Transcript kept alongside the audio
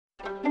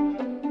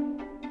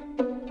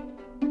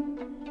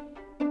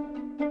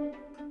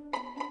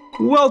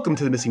Welcome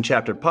to the Missing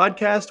Chapter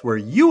podcast, where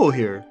you will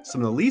hear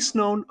some of the least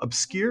known,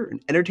 obscure,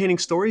 and entertaining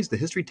stories the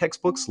history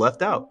textbooks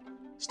left out,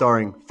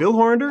 starring Phil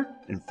Horander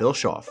and Phil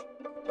Schaff.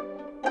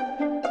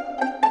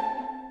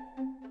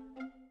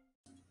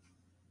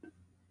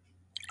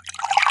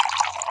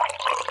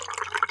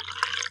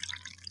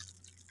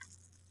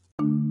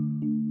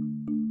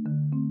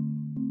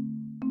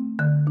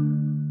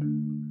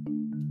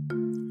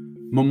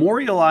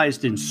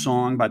 Memorialized in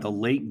song by the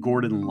late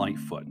Gordon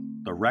Lightfoot,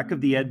 the wreck of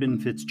the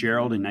Edmund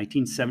Fitzgerald in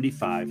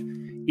 1975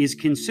 is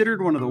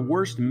considered one of the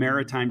worst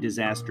maritime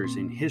disasters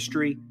in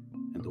history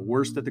and the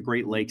worst that the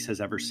Great Lakes has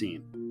ever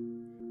seen.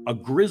 A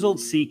grizzled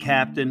sea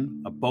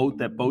captain, a boat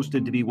that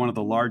boasted to be one of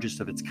the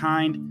largest of its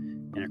kind,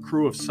 and a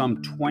crew of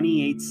some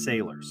 28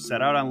 sailors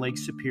set out on Lake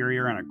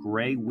Superior on a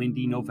gray,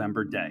 windy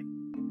November day.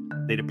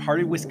 They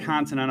departed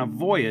Wisconsin on a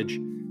voyage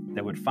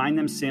that would find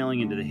them sailing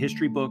into the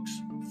history books,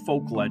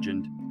 folk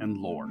legend, and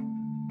lore.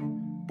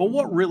 But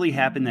what really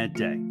happened that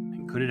day,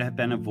 and could it have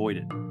been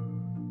avoided?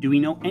 Do we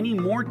know any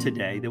more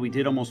today than we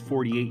did almost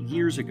 48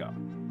 years ago?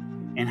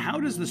 And how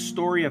does the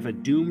story of a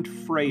doomed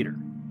freighter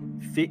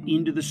fit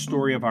into the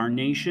story of our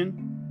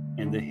nation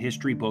and the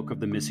history book of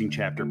the Missing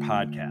Chapter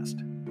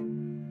podcast?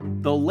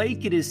 The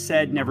lake, it is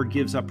said, never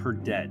gives up her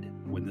dead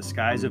when the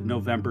skies of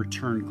November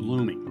turn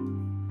gloomy.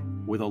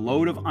 With a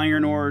load of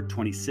iron ore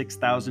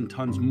 26,000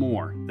 tons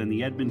more than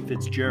the Edmund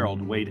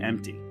Fitzgerald weighed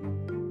empty.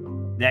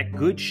 That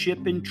good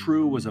ship and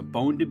true was a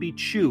bone to be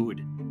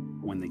chewed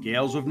when the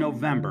gales of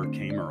November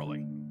came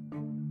early.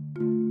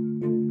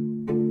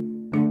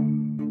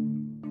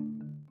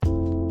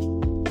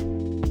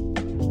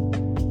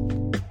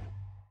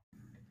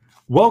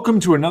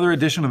 Welcome to another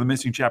edition of the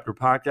Missing Chapter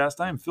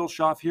podcast. I am Phil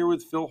Schaff here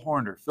with Phil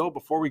Horander. Phil,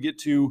 before we get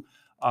to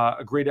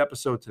a great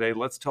episode today,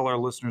 let's tell our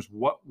listeners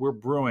what we're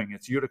brewing.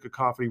 It's Utica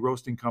Coffee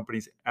Roasting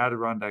Company's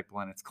Adirondack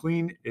Blend. It's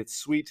clean, it's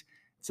sweet,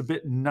 it's a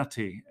bit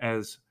nutty,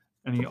 as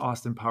any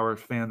Austin Powers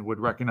fan would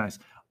recognize.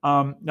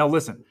 Now,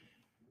 listen,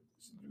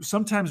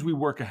 sometimes we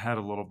work ahead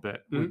a little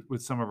bit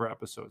with some of our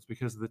episodes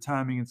because of the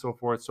timing and so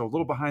forth. So a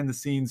little behind the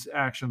scenes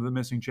action of the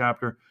Missing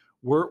Chapter.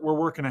 We're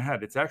working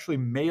ahead. It's actually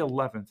May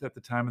 11th at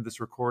the time of this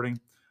recording.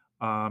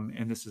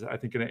 And this is, I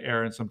think, going to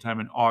air in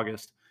sometime in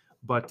August.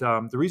 But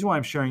the reason why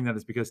I'm sharing that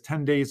is because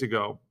 10 days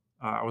ago,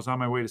 I was on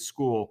my way to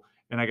school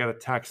and I got a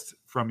text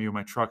from you.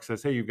 My truck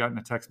says, "Hey, you've gotten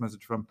a text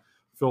message from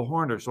Phil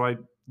Horander." So I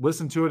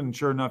listened to it, and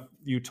sure enough,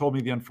 you told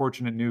me the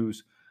unfortunate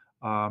news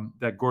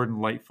that Gordon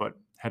Lightfoot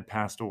had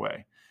passed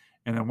away.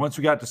 And then once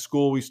we got to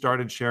school, we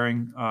started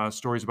sharing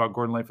stories about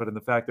Gordon Lightfoot and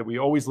the fact that we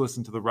always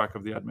listen to the wreck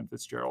of the Edmund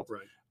Fitzgerald.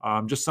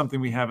 Right. Just something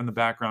we have in the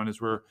background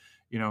as we're,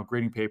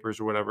 grading papers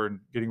or whatever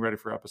and getting ready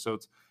for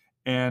episodes.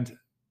 And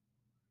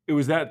it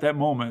was that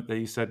moment that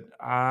you said,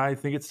 I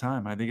think it's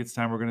time. I think it's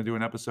time we're going to do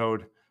an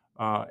episode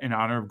in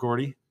honor of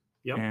Gordy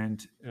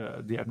and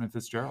the Edmund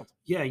Fitzgerald.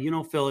 Yeah,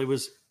 Phil,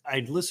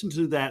 I'd listened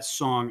to that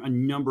song a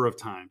number of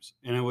times,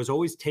 and I was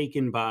always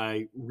taken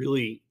by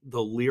really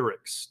the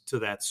lyrics to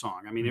that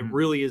song. I mean, It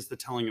really is the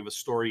telling of a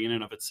story in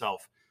and of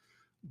itself.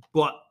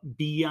 But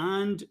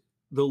beyond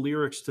the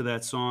lyrics to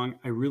that song,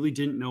 I really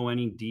didn't know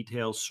any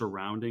details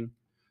surrounding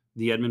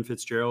the Edmund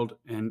Fitzgerald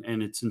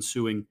and its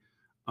ensuing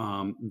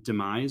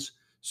demise.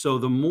 So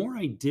the more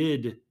I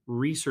did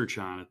research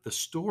on it, the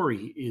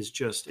story is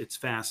it's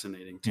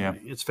fascinating to me.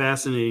 It's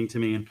fascinating to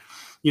me. And,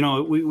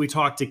 we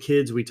talk to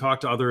kids, we talk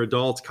to other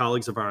adults,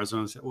 colleagues of ours,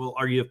 and I say, well,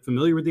 are you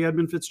familiar with the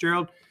Edmund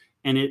Fitzgerald?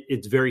 And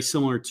it's very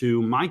similar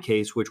to my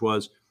case, which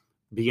was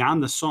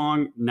beyond the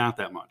song, not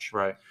that much.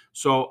 Right.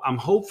 So I'm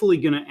hopefully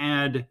going to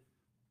add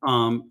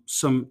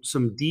some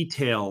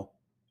detail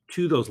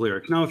to those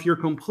lyrics. Now, if you're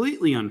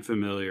completely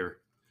unfamiliar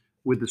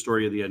with the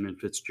story of the Edmund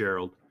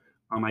Fitzgerald,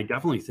 I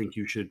definitely think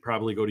you should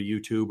probably go to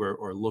YouTube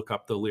or look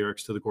up the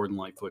lyrics to the Gordon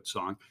Lightfoot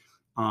song.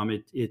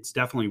 It's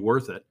definitely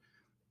worth it.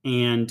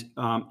 And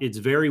it's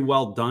very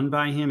well done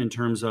by him in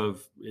terms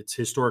of it's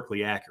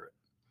historically accurate.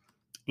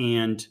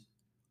 And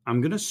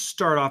I'm going to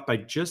start off by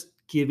just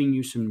giving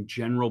you some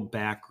general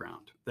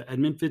background. The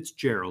Edmund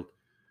Fitzgerald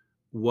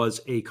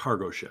was a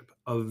cargo ship,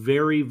 a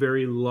very,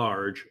 very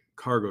large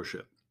cargo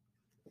ship.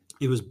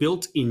 It was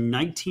built in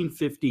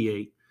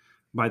 1958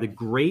 by the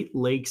Great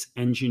Lakes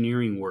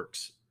Engineering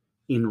Works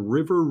in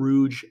River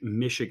Rouge,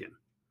 Michigan,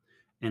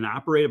 and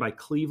operated by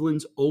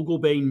Cleveland's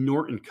Ogilvy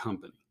Norton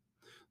Company.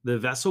 The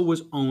vessel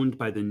was owned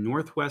by the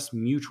Northwest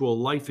Mutual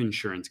Life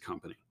Insurance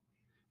Company.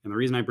 And the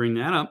reason I bring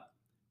that up,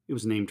 it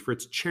was named for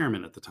its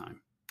chairman at the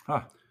time.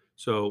 Huh.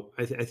 So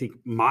I think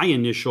my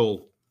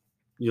initial,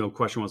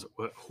 question was,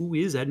 who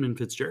is Edmund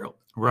Fitzgerald?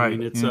 Right. I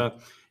mean,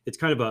 it's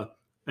kind of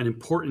an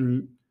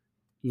important,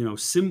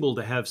 symbol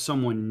to have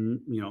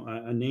someone,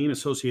 a name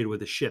associated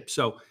with a ship.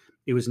 So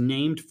it was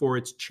named for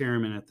its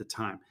chairman at the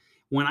time.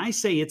 When I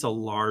say it's a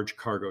large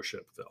cargo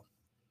ship, Phil,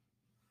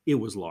 it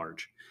was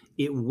large.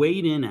 It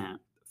weighed in at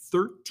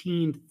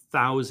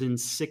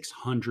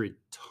 13,600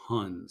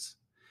 tons,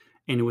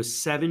 and it was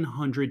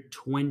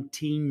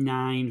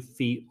 729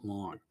 feet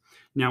long.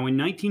 Now, in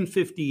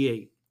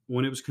 1958,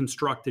 when it was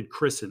constructed,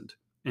 christened,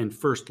 and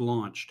first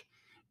launched,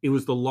 it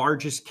was the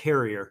largest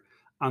carrier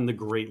on the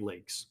Great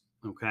Lakes.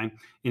 Okay. And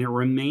it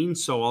remained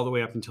so all the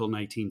way up until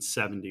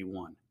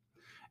 1971.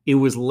 It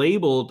was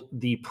labeled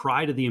the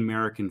Pride of the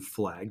American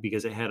flag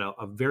because it had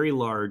a very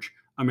large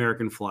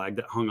American flag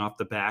that hung off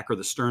the back or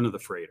the stern of the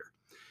freighter.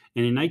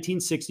 And in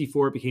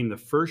 1964, it became the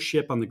first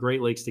ship on the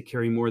Great Lakes to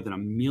carry more than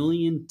 1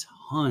 million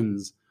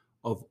tons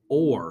of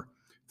ore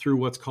through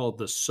what's called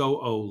the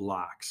So-O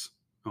locks.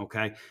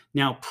 Okay.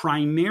 Now,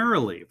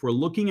 primarily, if we're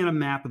looking at a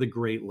map of the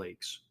Great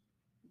Lakes,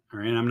 all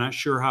right, I'm not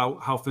sure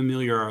how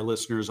familiar our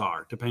listeners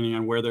are, depending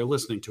on where they're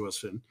listening to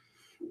us in,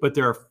 but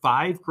there are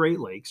 5 Great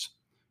Lakes,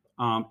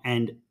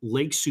 and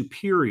Lake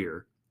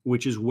Superior,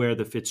 which is where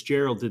the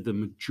Fitzgerald did the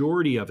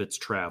majority of its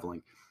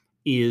traveling,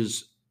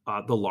 is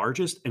the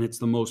largest, and it's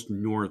the most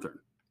northern.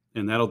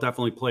 And that'll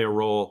definitely play a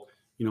role,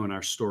 in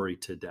our story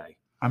today.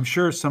 I'm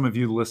sure some of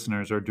you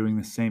listeners are doing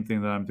the same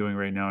thing that I'm doing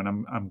right now, and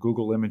I'm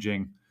Google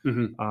imaging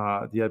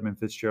the Edmund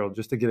Fitzgerald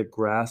just to get a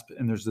grasp.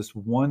 And there's this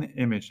one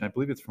image, and I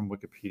believe it's from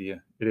Wikipedia.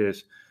 It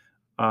is.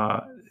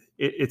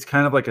 It's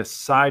kind of like a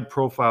side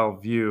profile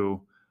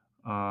view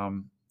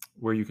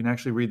where you can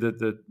actually read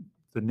the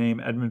name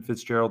Edmund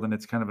Fitzgerald, and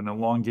it's kind of an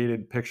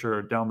elongated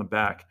picture down the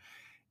back.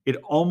 It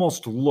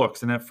almost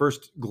looks, and at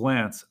first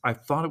glance, I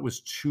thought it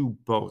was 2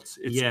 boats.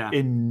 It's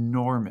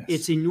enormous.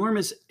 It's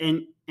enormous.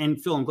 And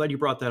Phil, I'm glad you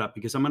brought that up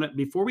because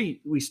before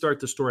we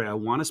start the story, I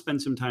want to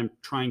spend some time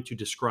trying to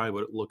describe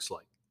what it looks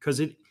like, because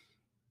it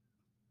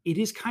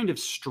is kind of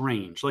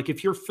strange. Like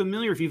if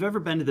you've ever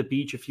been to the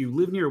beach, if you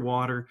live near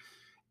water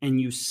and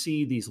you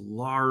see these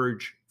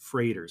large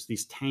freighters,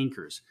 these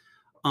tankers,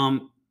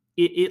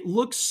 it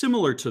looks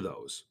similar to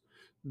those.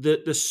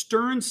 The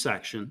stern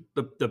section,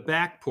 the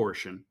back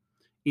portion,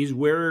 is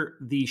where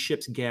the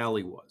ship's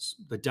galley was,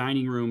 the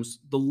dining rooms,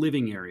 the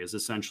living areas,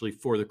 essentially,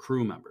 for the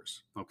crew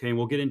members. Okay, and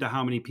we'll get into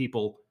how many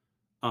people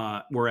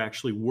were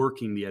actually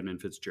working the Edmund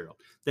Fitzgerald.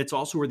 That's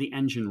also where the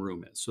engine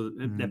room is, so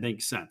that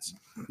makes sense.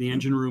 The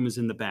engine room is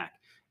in the back.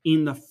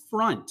 In the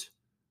front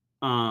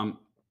of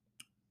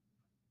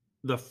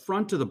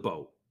the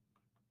boat,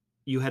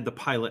 you had the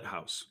pilot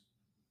house.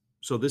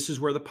 So this is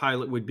where the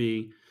pilot would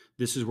be.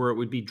 This is where it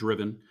would be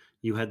driven.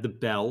 You had the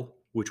bell,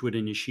 which would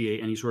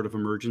initiate any sort of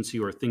emergency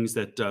or things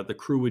that the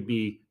crew would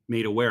be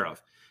made aware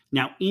of.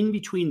 Now, in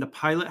between the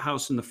pilot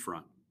house in the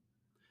front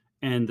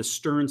and the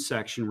stern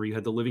section where you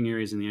had the living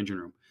areas in the engine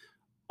room,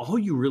 all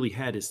you really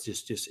had is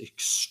just this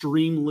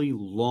extremely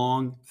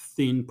long,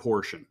 thin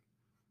portion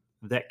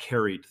that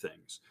carried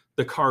things,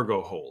 the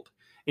cargo hold.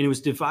 And it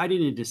was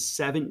divided into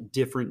 7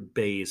 different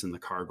bays in the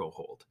cargo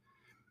hold.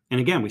 And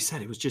again, we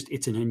said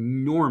it's an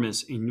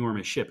enormous,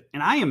 enormous ship.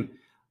 And I am,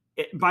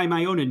 by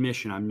my own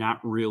admission, I'm not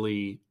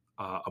really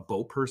a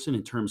boat person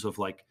in terms of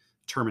like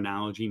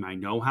terminology, my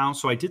know-how.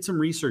 So I did some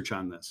research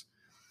on this.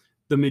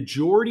 The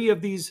majority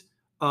of these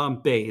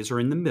bays are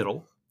in the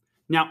middle.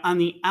 Now on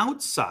the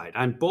outside,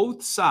 on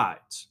both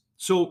sides,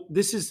 so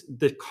this is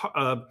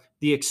the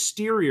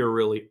exterior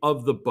really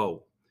of the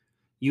boat.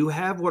 You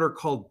have what are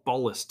called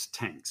ballast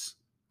tanks,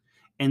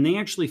 and they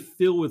actually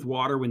fill with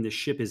water when the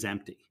ship is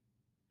empty.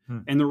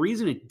 And the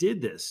reason it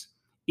did this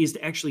is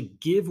to actually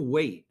give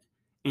weight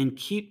and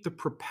keep the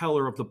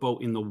propeller of the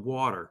boat in the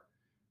water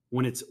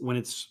when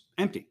it's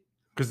empty.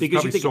 Because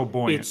it's so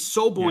buoyant. It's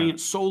so buoyant,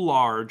 so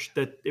large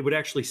that it would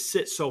actually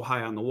sit so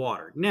high on the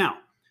water. Now,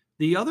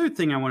 the other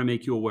thing I want to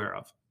make you aware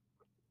of,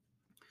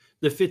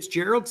 the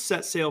Fitzgerald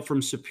set sail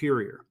from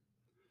Superior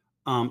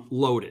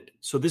loaded.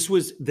 So this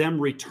was them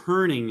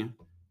returning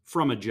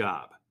from a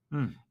job.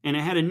 And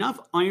it had enough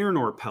iron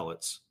ore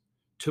pellets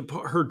to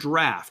put her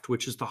draft,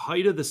 which is the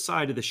height of the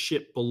side of the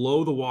ship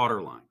below the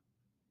waterline.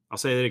 I'll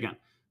say that again.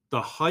 The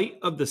height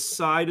of the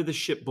side of the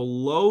ship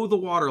below the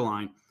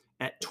waterline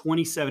at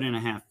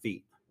 27.5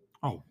 feet.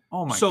 Oh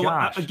my so,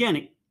 gosh. So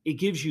again, it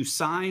gives you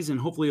size and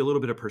hopefully a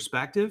little bit of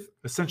perspective.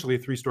 Essentially a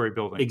 3-story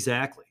building.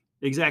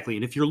 Exactly.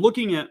 And if you're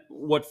looking at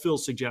what Phil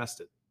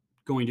suggested,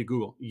 going to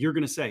Google, you're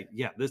going to say,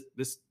 yeah,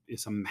 this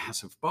is a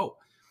massive boat.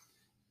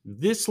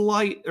 This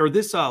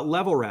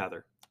level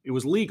rather, it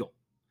was legal,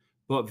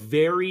 but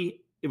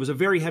it was a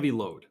very heavy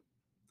load,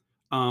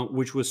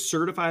 which was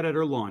certified at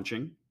her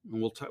launching.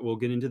 And we'll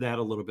get into that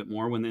a little bit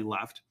more when they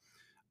left,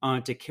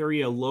 to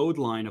carry a load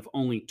line of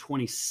only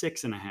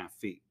 26.5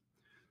 feet.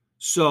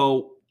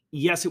 So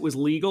yes, it was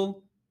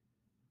legal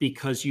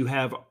because you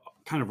have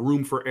kind of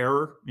room for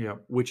error,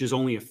 which is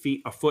only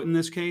a foot in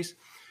this case.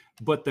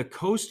 But the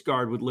Coast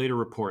Guard would later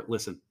report,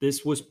 listen,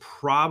 this was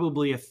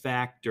probably a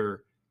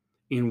factor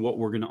in what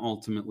we're going to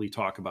ultimately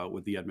talk about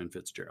with the Edmund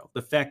Fitzgerald.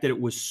 The fact that it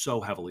was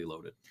so heavily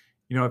loaded.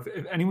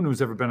 If anyone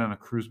who's ever been on a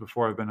cruise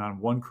before, I've been on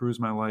one cruise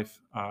in my life.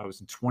 It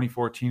was in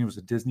 2014. It was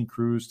a Disney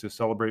cruise to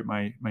celebrate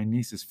my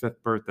niece's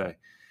 5th birthday.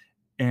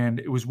 And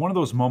it was one of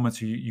those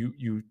moments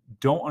you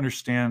don't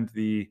understand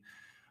the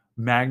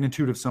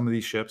magnitude of some of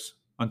these ships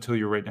until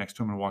you're right next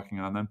to them and walking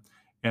on them.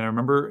 And I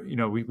remember,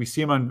 we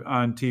see them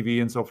on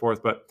TV and so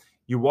forth, but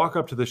you walk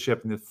up to the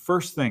ship and the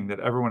first thing that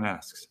everyone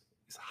asks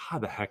is, how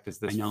the heck does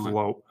this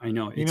float? I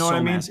know. You know what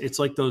I mean? It's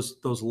like those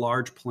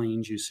large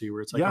planes you see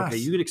where it's like, okay,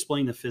 you could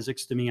explain the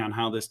physics to me on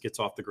how this gets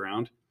off the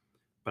ground.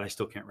 but I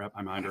still can't wrap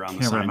my mind around the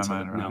Can't wrap my size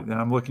mind of it. around No. it.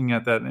 And I'm looking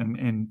at that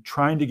and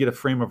trying to get a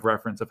frame of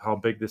reference of how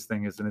big this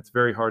thing is, and it's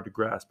very hard to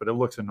grasp, but it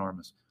looks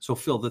enormous. So,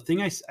 Phil, the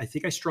thing I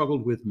think I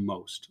struggled with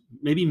most,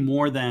 maybe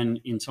more than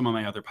in some of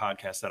my other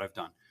podcasts that I've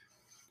done,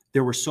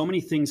 there were so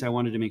many things I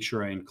wanted to make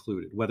sure I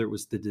included, whether it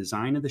was the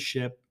design of the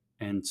ship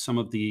and some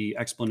of the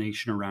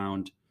explanation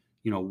around,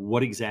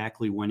 what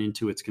exactly went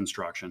into its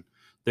construction.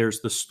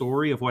 There's the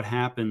story of what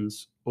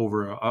happens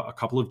over a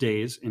couple of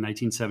days in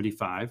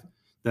 1975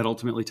 that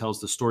ultimately tells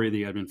the story of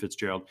the Edmund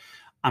Fitzgerald.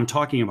 I'm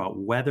talking about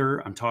weather.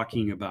 I'm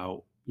talking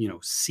about,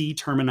 sea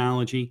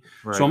terminology.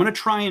 Right. So I'm going to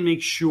try and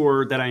make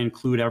sure that I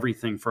include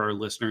everything for our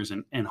listeners.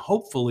 And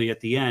hopefully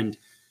at the end,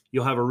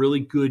 you'll have a really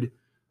good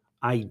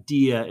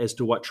idea as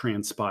to what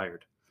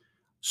transpired.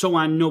 So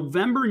on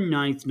November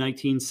 9th,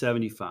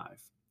 1975,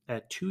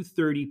 at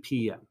 2:30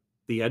 p.m.,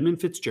 the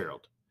Edmund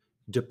Fitzgerald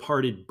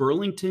departed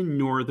Burlington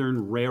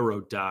Northern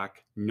Railroad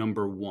Dock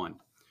number 1,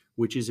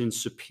 which is in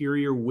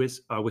Superior,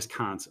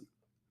 Wisconsin.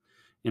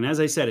 And as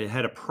I said, it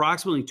had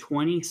approximately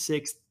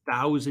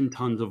 26,000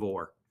 tons of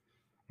ore,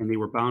 and they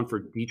were bound for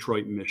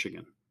Detroit,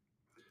 Michigan.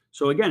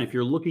 So again, if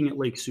you're looking at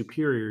Lake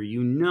Superior,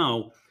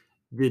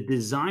 the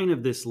design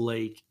of this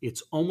lake,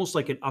 it's almost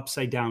like an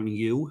upside down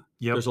U.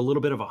 Yep. There's a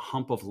little bit of a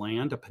hump of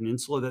land, a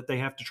peninsula that they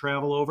have to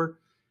travel over.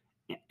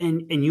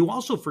 And you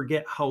also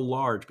forget how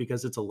large,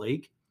 because it's a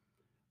lake.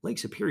 Lake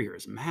Superior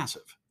is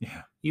massive.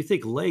 Yeah. You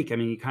think lake,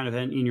 you kind of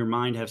in your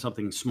mind have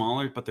something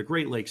smaller, but the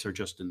Great Lakes are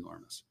just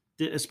enormous,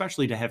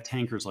 especially to have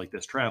tankers like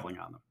this traveling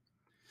on them.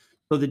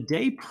 So the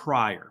day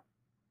prior,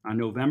 on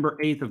November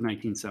 8th of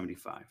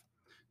 1975,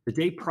 the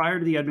day prior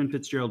to the Edmund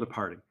Fitzgerald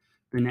departing,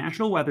 the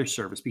National Weather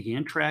Service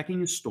began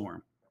tracking a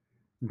storm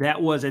that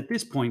was at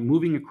this point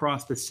moving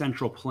across the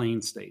Central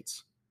Plain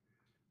states.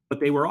 But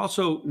they were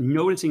also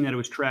noticing that it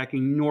was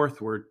tracking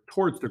northward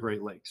towards the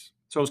Great Lakes.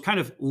 So it was kind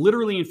of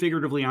literally and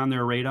figuratively on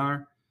their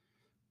radar.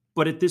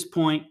 But at this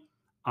point,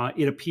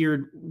 it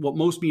appeared what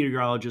most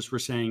meteorologists were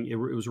saying, it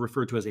was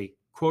referred to as a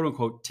quote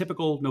unquote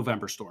typical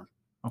November storm.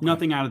 Okay.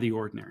 Nothing out of the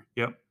ordinary.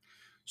 Yep.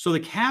 So the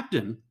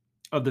captain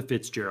of the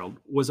Fitzgerald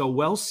was a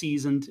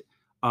well-seasoned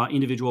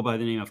individual by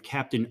the name of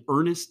Captain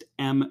Ernest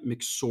M.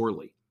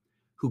 McSorley,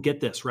 who,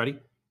 get this, ready,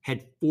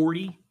 had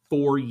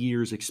 44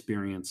 years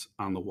experience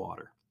on the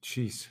water.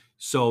 Jeez.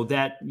 So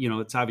that,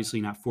 it's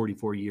obviously not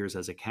 44 years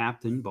as a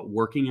captain, but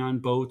working on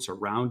boats,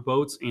 around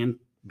boats, and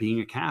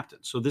being a captain.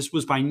 So this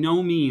was by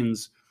no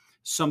means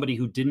somebody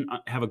who didn't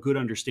have a good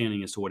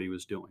understanding as to what he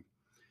was doing.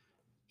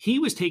 He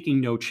was taking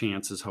no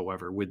chances,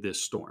 however, with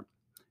this storm.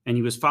 And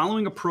he was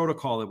following a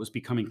protocol that was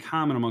becoming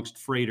common amongst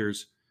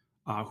freighters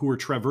who were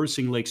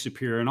traversing Lake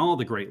Superior and all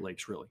the Great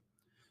Lakes, really.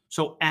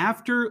 So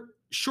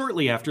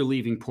shortly after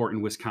leaving port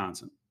in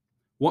Wisconsin,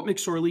 what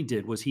McSorley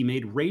did was he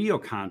made radio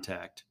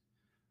contact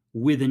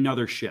with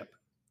another ship.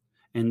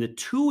 And the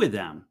two of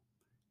them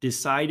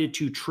decided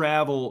to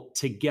travel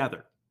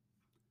together.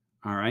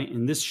 All right.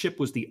 And this ship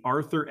was the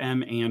Arthur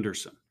M.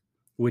 Anderson,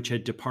 which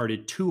had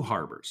departed Two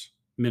Harbors,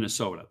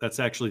 Minnesota. That's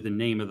actually the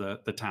name of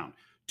the town.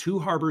 Two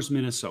Harbors,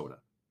 Minnesota.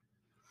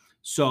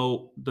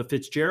 So the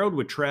Fitzgerald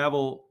would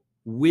travel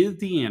with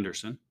the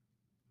Anderson.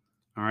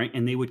 All right.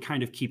 And they would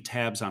kind of keep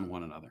tabs on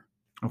one another.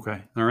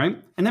 Okay. All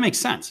right. And that makes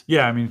sense.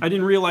 Yeah. I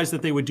didn't realize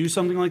that they would do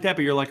something like that,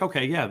 but you're like,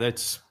 okay, yeah,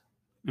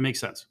 it makes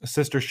sense. A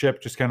sister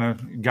ship just kind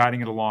of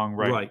guiding it along,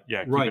 right? Right.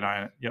 Yeah. Keep Right. an eye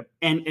on it. Yep.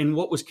 And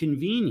what was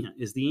convenient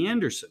is the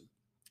Anderson,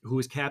 who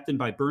was captained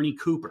by Bernie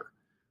Cooper,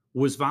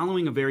 was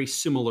following a very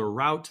similar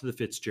route to the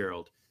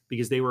Fitzgerald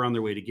because they were on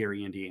their way to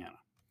Gary, Indiana.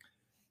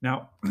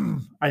 Now,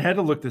 I had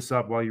to look this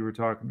up while you were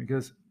talking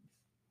because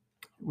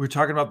we're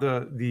talking about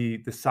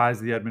the size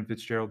of the Edmund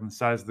Fitzgerald and the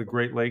size of the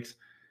Great Lakes.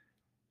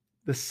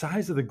 The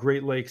size of the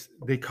Great Lakes,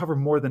 they cover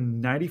more than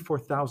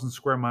 94,000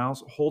 square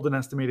miles, hold an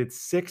estimated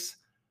 6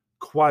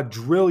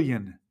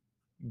 quadrillion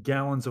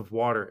gallons of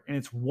water, and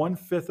it's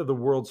 1/5 of the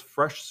world's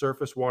fresh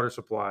surface water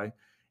supply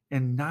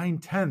and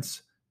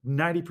 9/10,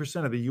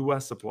 90% of the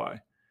U.S.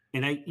 supply.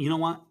 And you know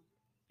what?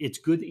 It's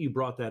good that you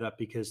brought that up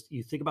because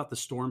you think about the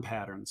storm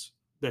patterns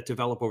that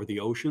develop over the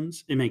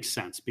oceans. It makes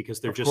sense because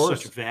they're just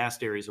such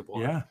vast areas of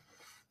water. Yeah.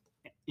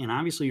 And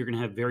obviously you're going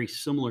to have very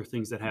similar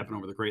things that happen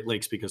over the Great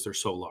Lakes because they're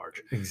so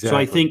large. Exactly. So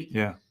I think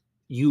yeah.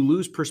 you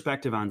lose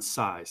perspective on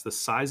size, the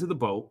size of the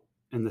boat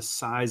and the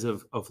size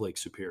of Lake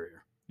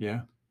Superior.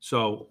 Yeah.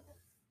 So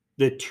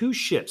the two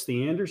ships,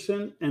 the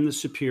Anderson and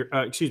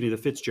the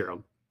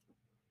Fitzgerald,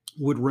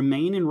 would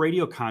remain in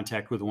radio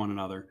contact with one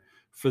another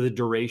for the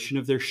duration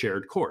of their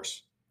shared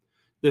course.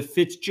 The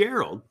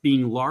Fitzgerald,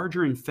 being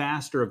larger and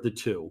faster of the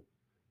two,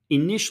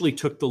 initially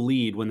took the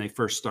lead when they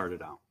first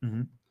started out.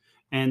 Mm-hmm.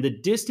 And the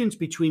distance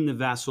between the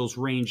vessels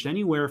ranged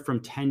anywhere from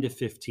 10 to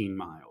 15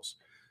 miles,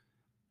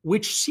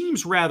 which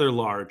seems rather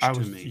large to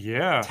me.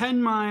 Yeah.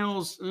 10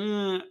 miles,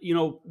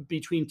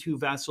 between two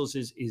vessels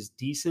is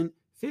decent.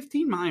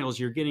 15 miles,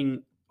 you're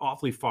getting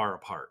awfully far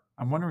apart.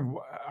 I'm wondering,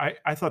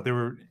 I thought they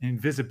were in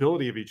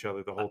visibility of each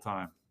other the whole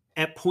time.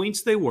 At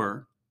points they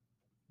were,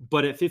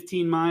 but at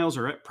 15 miles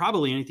or at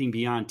probably anything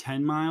beyond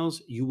 10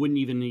 miles, you wouldn't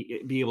even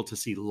be able to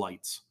see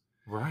lights.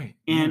 Right.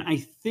 And I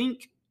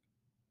think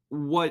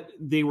what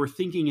they were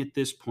thinking at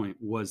this point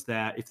was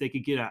that if they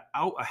could get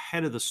out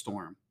ahead of the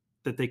storm,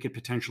 that they could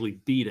potentially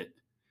beat it.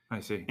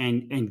 I see.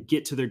 And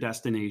get to their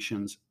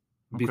destinations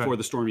before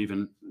the storm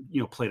even,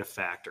 played a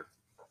factor.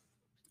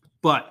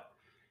 But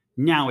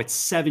now it's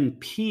 7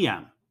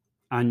 p.m.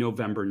 on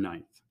November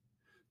 9th.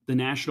 The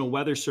National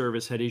Weather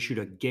Service had issued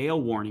a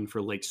gale warning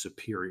for Lake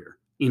Superior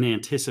in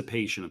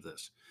anticipation of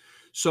this.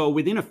 So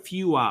within a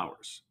few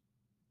hours,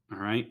 all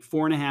right,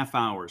 4.5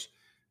 hours,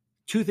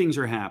 two things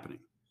are happening.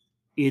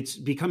 It's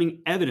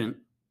becoming evident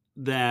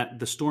that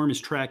the storm is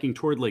tracking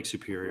toward Lake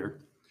Superior,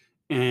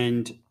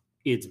 and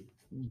it's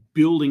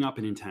building up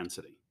in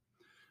intensity.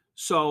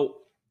 So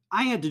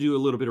I had to do a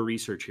little bit of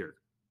research here.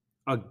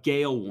 A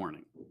gale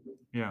warning.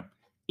 Yeah.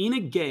 In a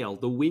gale,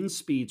 the wind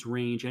speeds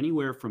range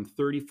anywhere from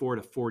 34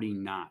 to 40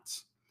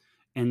 knots.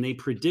 And they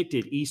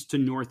predicted east to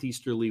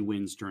northeasterly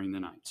winds during the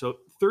night. So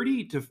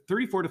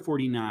 34 to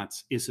 40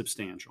 knots is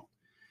substantial.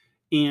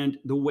 And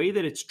the way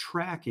that it's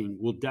tracking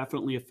will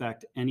definitely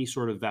affect any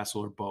sort of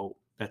vessel or boat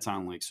that's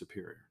on Lake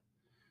Superior.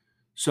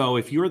 So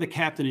if you're the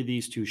captain of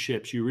these two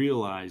ships, you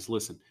realize,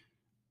 listen,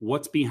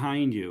 what's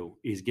behind you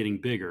is getting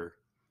bigger,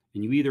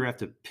 and you either have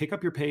to pick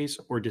up your pace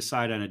or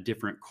decide on a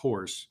different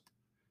course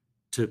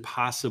to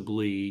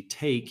possibly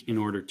take in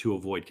order to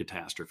avoid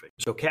catastrophe.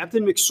 So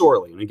Captain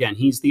McSorley, and again,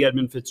 he's the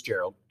Edmund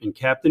Fitzgerald, and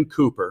Captain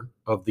Cooper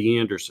of the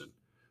Anderson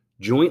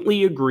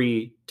jointly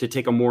agree to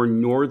take a more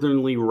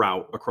northerly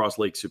route across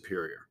Lake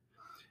Superior.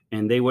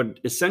 And they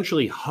would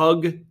essentially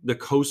hug the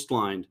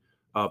coastline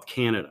of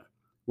Canada,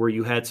 where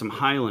you had some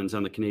highlands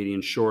on the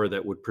Canadian shore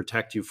that would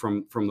protect you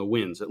from the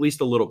winds, at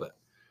least a little bit.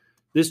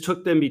 This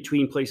took them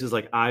between places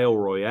like Isle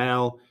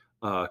Royale,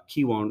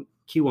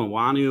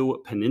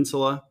 Kiwananu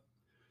Peninsula.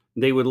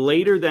 They would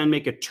later then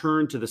make a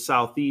turn to the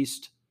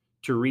southeast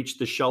to reach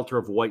the shelter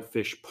of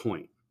Whitefish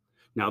Point.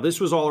 Now, this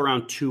was all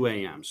around 2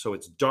 a.m., so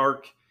it's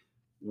dark.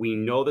 We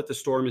know that the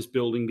storm is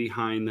building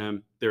behind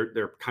them.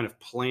 They're kind of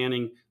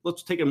planning,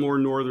 let's take a more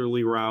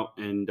northerly route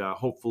and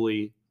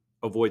hopefully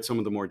avoid some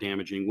of the more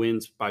damaging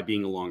winds by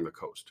being along the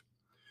coast.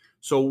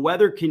 So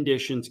weather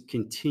conditions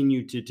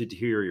continue to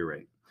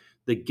deteriorate.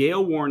 The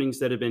gale warnings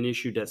that have been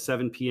issued at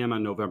 7 p.m.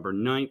 on November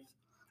 9th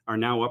are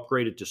now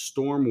upgraded to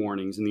storm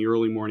warnings in the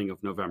early morning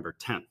of November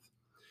 10th.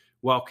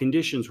 While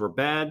conditions were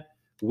bad,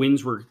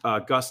 winds were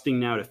gusting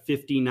now to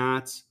 50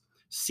 knots.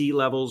 Sea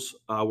levels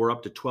were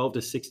up to 12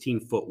 to 16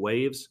 foot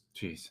waves.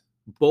 Jeez.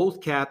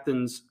 Both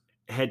captains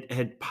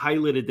had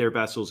piloted their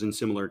vessels in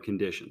similar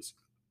conditions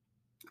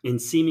and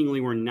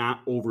seemingly were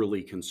not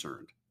overly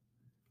concerned.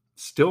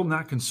 Still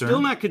not concerned?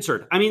 Still not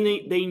concerned. I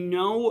mean, they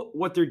know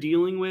what they're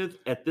dealing with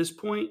at this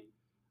point,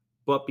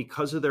 but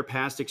because of their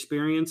past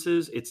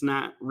experiences, it's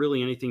not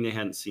really anything they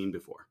hadn't seen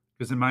before.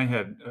 Because in my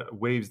head,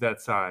 waves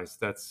that size,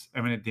 that's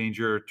imminent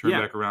danger, turn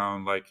back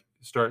around, like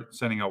start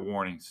sending out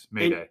warnings,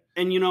 Mayday.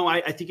 And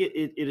I think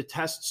it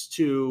attests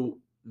to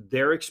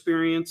their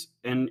experience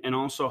and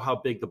also how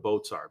big the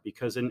boats are.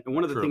 Because and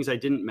one of the things I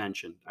didn't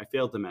mention, I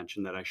failed to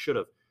mention that I should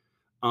have,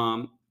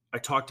 I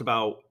talked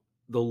about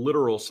the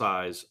literal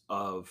size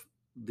of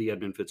the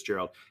Edmund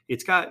Fitzgerald.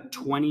 It's got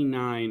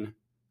 29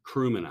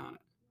 crewmen on it.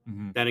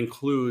 Mm-hmm. That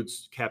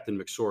includes Captain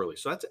McSorley.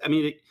 So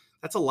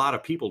that's a lot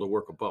of people to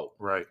work a boat.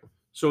 Right.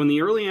 So in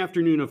the early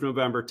afternoon of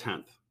November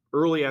 10th,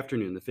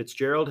 the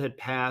Fitzgerald had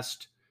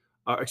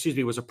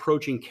was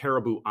approaching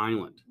Caribou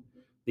Island.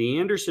 The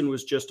Anderson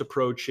was just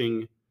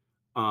approaching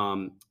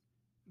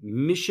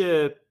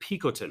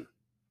Michipicoten.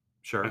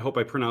 Sure. I hope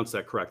I pronounced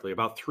that correctly.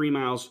 About 3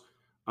 miles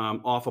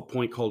off a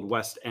point called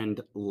West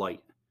End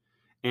Light.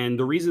 And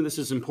the reason this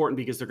is important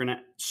because they're going to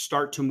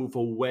start to move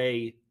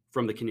away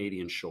from the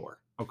Canadian shore.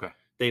 Okay.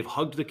 They've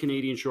hugged the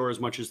Canadian shore as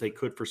much as they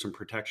could for some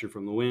protection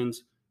from the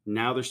winds.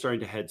 Now they're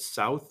starting to head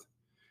south,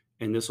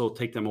 and this will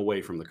take them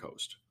away from the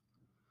coast.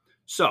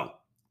 So,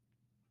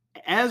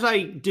 as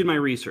I did my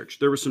research,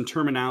 there was some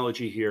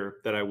terminology here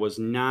that I was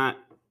not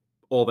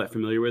all that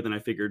familiar with, and I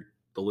figured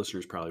the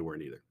listeners probably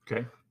weren't either.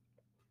 Okay.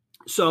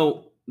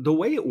 So, the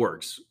way it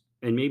works,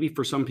 and maybe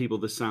for some people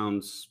this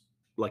sounds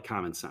like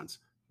common sense,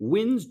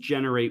 winds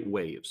generate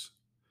waves,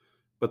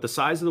 but the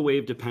size of the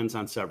wave depends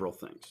on several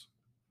things.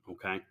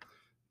 Okay.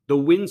 The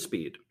wind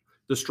speed.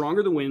 The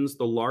stronger the winds,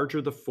 the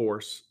larger the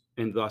force,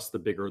 and thus the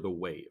bigger the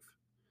wave.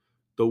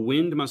 The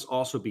wind must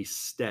also be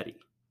steady,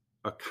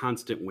 a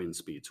constant wind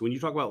speed. So when you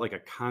talk about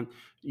like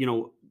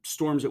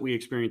storms that we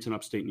experience in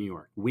upstate New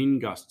York,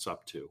 wind gusts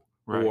up to,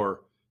 right,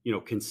 or,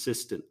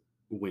 consistent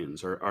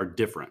winds are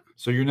different.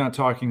 So you're not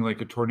talking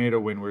like a tornado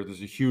wind where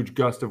there's a huge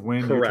gust of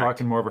wind. Correct. You're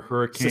talking more of a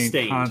hurricane,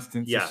 sustained,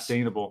 constant, yes,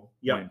 sustainable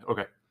wind.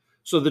 Okay.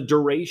 So the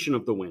duration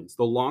of the winds,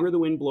 the longer the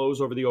wind blows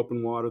over the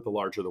open water, the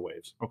larger the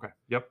waves. Okay.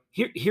 Yep.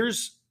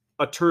 Here's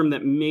a term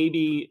that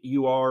maybe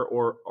you are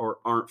or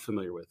aren't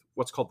familiar with.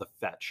 What's called the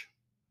fetch.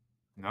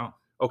 No.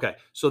 Okay.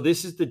 So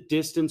this is the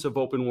distance of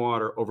open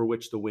water over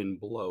which the wind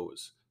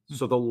blows. Mm-hmm.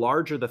 So the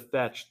larger the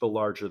fetch, the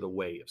larger the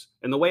waves.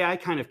 And the way I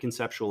kind of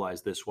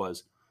conceptualized this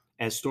was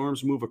as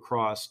storms move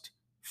across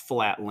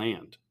flat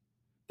land,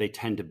 they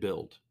tend to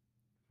build.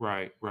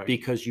 Right.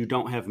 because you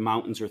don't have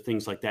mountains or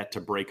things like that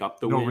to break up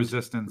the wind.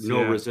 Resistance.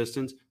 No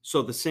resistance.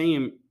 So the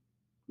same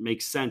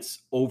makes sense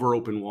over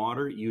open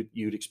water.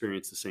 You'd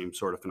experience the same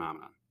sort of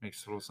phenomenon.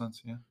 Makes total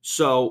sense. Yeah.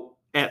 So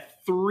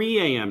at 3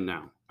 a.m.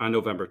 now on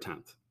November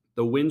 10th,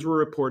 the winds were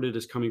reported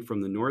as coming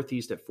from the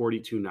northeast at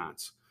 42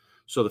 knots.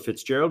 So the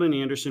Fitzgerald and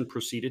Anderson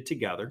proceeded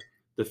together.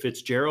 The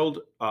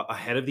Fitzgerald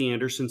ahead of the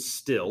Anderson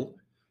still,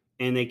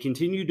 and they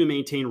continued to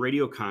maintain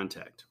radio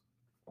contact.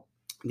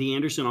 The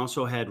Anderson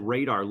also had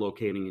radar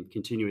locating and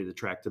continuing to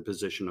track the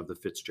position of the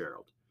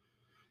Fitzgerald.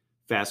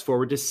 Fast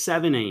forward to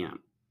 7 a.m.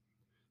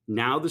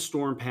 Now the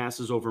storm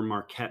passes over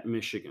Marquette,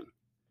 Michigan.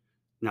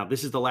 Now,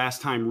 this is the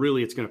last time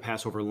really it's going to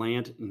pass over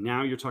land.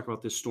 Now you're talking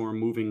about this storm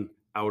moving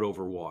out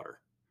over water.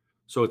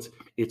 So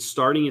it's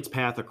starting its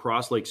path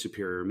across Lake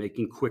Superior,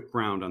 making quick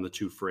ground on the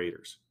two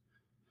freighters.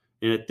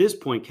 And at this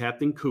point,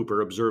 Captain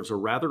Cooper observes a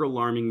rather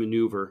alarming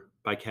maneuver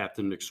by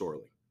Captain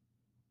McSorley.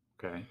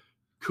 Okay.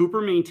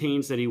 Cooper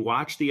maintains that he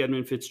watched the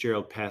Edmund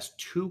Fitzgerald pass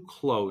too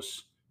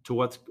close to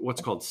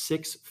what's called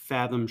 6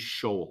 Fathom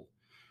Shoal,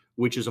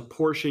 which is a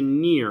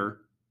portion near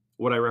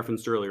what I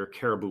referenced earlier,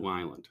 Caribou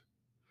Island.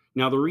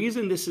 Now, the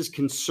reason this is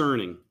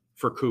concerning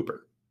for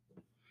Cooper,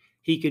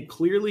 he could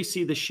clearly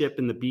see the ship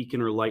and the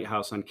beacon or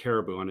lighthouse on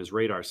Caribou on his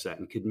radar set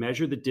and could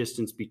measure the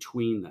distance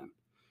between them.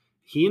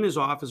 He and his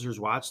officers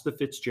watched the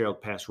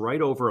Fitzgerald pass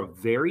right over a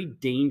very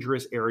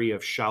dangerous area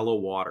of shallow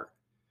water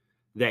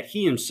that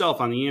he himself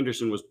on the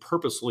Anderson was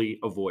purposely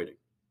avoiding.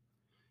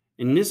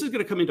 And this is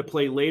going to come into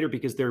play later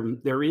because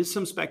there is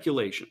some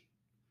speculation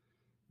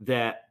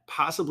that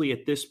possibly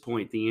at this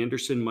point the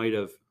Anderson might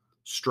have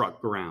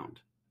struck ground.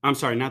 I'm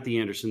sorry, not the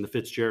Anderson, the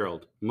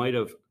Fitzgerald might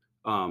have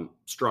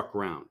struck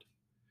ground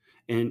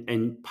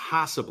and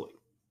possibly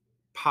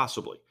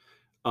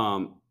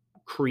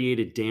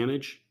created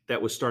damage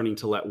that was starting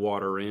to let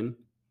water in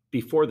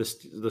before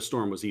the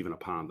storm was even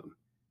upon them.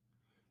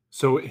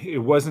 So it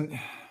wasn't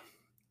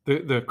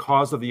the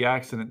cause of the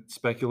accident.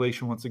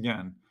 Speculation once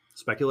again.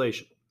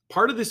 Speculation.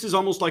 Part of this is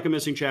almost like a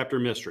missing chapter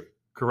mystery.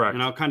 Correct.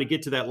 And I'll kind of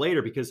get to that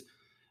later because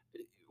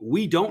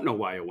we don't know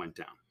why it went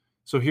down.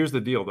 So here's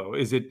the deal, though.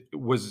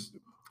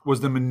 Was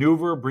the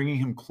maneuver bringing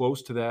him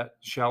close to that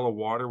shallow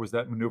water? Was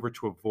that maneuver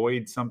to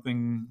avoid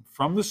something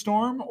from the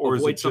storm, or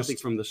avoid is it something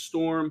just from the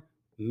storm,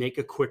 make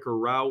a quicker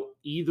route?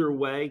 Either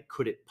way,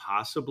 could it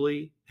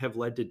possibly have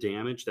led to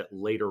damage that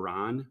later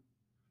on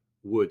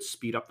would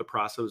speed up the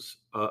process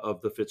of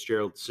the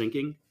Fitzgerald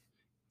sinking?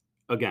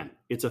 Again,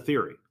 it's a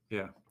theory.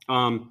 Yeah.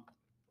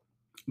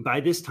 By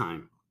this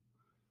time,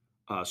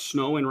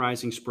 snow and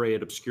rising spray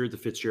had obscured the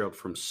Fitzgerald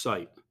from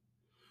sight.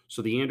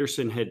 So the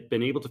Anderson had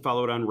been able to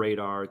follow it on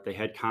radar. They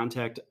had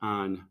contact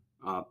on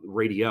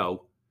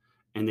radio,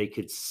 and they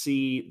could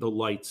see the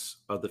lights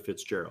of the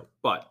Fitzgerald.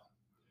 But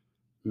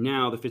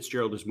now the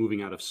Fitzgerald is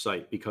moving out of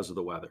sight because of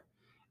the weather.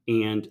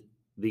 And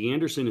the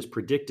Anderson is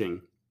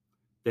predicting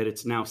that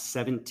it's now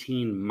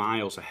 17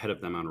 miles ahead of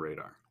them on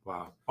radar.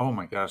 Wow. Oh,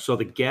 my gosh. So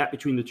the gap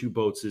between the two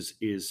boats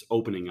is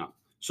opening up.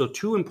 So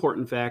two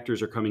important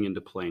factors are coming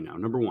into play now.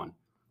 Number one,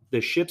 the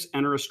ships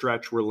enter a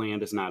stretch where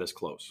land is not as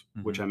close,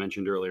 which I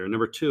mentioned earlier.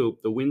 Number two,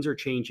 the winds are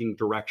changing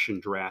direction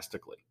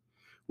drastically,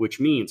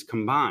 which means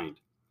combined,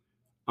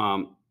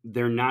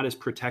 they're not as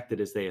protected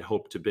as they had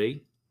hoped to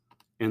be.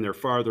 And they're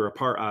farther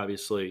apart,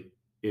 obviously,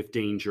 if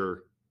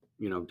danger,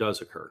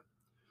 does occur.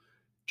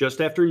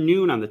 Just after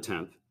noon on the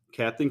 10th,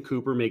 Captain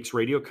Cooper makes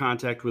radio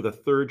contact with a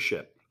third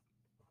ship,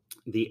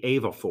 the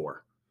Ava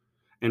 4,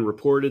 and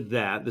reported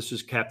that, this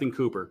is Captain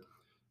Cooper,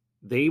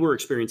 they were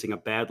experiencing a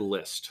bad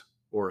list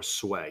or a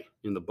sway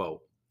in the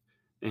boat.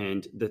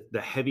 And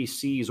the heavy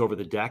seas over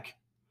the deck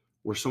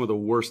were some of the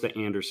worst that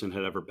Anderson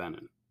had ever been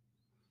in.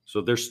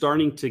 So they're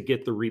starting to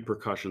get the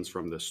repercussions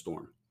from this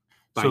storm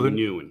by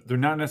noon. They're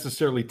not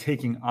necessarily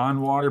taking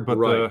on water, but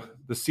right.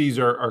 the seas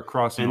are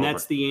crossing and over.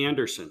 That's the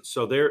Anderson.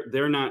 So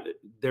they're not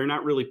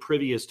really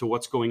privy as to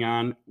what's going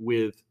on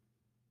with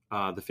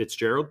the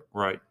Fitzgerald.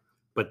 Right.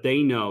 But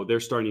they know they're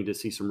starting to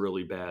see some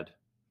really bad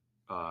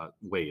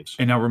waves.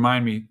 And now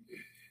remind me,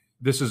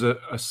 this is a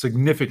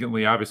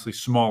significantly, obviously,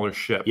 smaller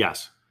ship.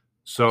 Yes.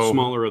 So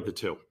smaller of the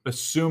two.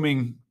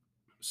 Assuming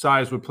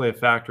size would play a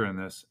factor in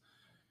this,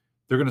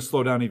 they're going to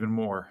slow down even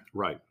more.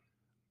 Right.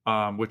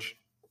 Which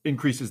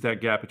increases that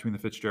gap between the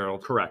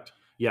Fitzgerald. Correct.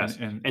 Yes.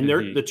 And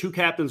the two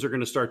captains are going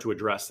to start to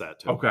address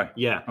that too. Okay.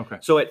 Yeah. Okay.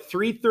 So at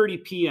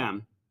 3:30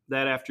 p.m.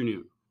 that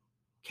afternoon,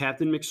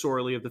 Captain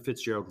McSorley of the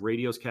Fitzgerald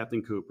radios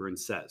Captain Cooper and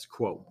says,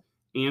 quote,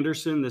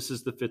 "Anderson, this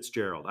is the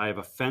Fitzgerald. I have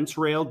a fence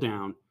rail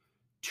down,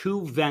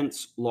 2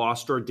 vents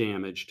lost or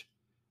damaged,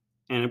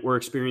 and we're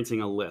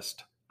experiencing a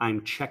list.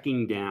 I'm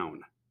checking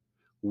down.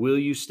 Will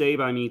you stay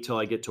by me till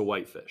I get to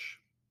Whitefish?"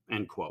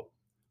 End quote.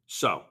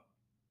 So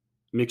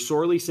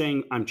McSorley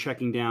saying I'm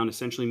checking down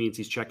essentially means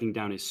he's checking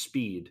down his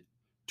speed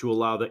to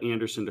allow the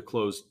Anderson to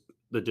close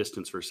the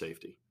distance for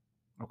safety.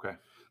 Okay.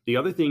 The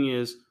other thing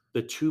is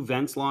the 2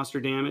 vents lost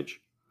or damaged.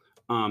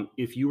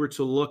 If you were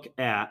to look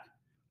at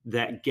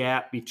that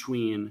gap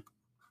between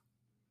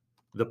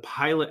the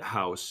pilot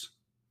house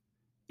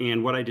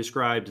and what I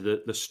described,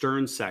 the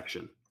stern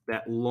section,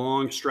 that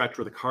long stretch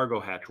where the cargo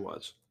hatch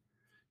was,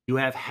 you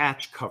have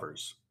hatch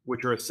covers,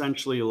 which are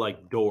essentially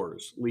like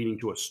doors leading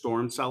to a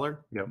storm cellar.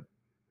 Yep.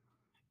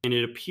 And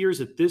it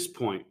appears at this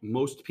point,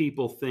 most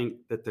people think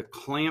that the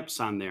clamps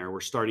on there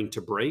were starting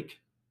to break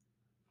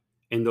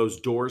and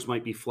those doors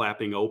might be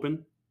flapping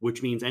open,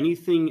 which means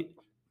anything,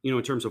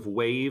 in terms of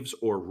waves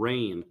or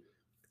rain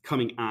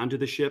coming onto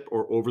the ship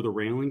or over the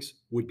railings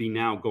would be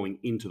now going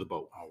into the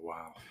boat. Oh,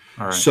 wow.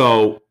 All right.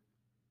 So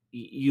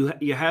you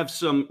have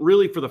some,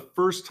 really for the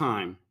first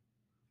time,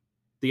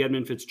 the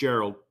Edmund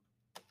Fitzgerald,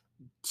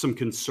 some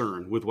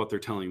concern with what they're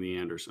telling the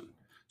Anderson.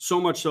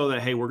 So much so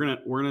that, hey, we're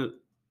gonna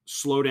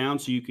slow down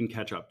so you can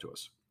catch up to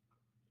us.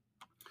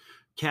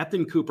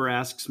 Captain Cooper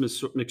asks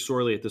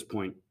McSorley at this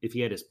point if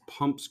he had his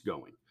pumps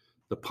going.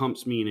 The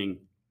pumps meaning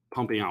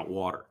pumping out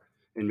water.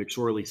 And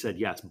McSorley said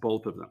yes,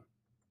 both of them.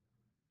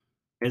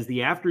 As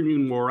the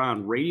afternoon wore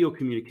on, radio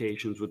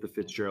communications with the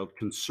Fitzgerald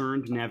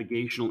concerned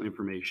navigational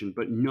information,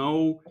 but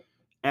no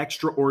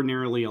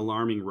extraordinarily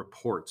alarming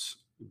reports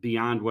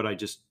beyond what I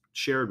just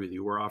shared with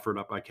you were offered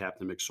up by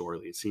Captain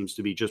McSorley. It seems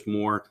to be just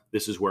more,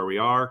 this is where we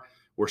are,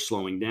 we're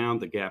slowing down,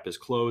 the gap is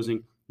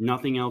closing,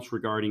 nothing else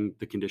regarding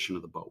the condition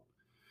of the boat.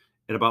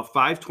 At about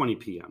 5:20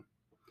 p.m.,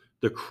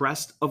 the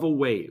crest of a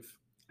wave,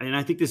 and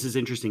I think this is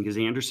interesting because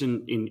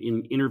Anderson,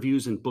 in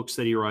interviews and books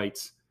that he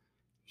writes,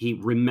 he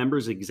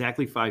remembers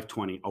exactly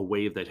 5:20, a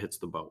wave that hits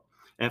the boat.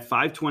 At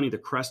 5:20, the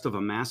crest of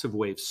a massive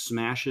wave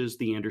smashes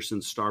the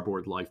Anderson's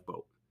starboard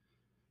lifeboat,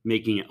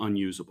 making it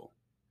unusable.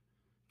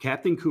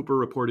 Captain Cooper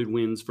reported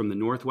winds from the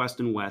northwest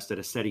and west at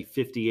a steady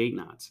 58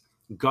 knots,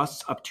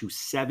 gusts up to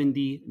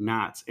 70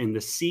 knots, and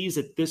the seas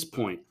at this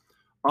point,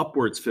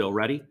 upwards, Phil,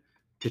 ready?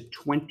 To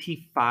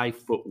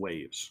 25-foot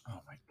waves.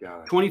 Oh, my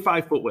God.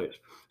 25-foot waves.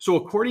 So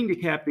according to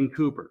Captain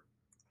Cooper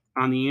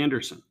on the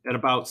Anderson, at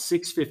about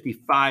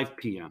 6:55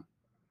 p.m.,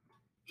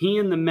 he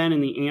and the men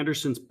in the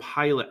Anderson's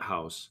pilot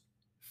house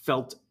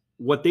felt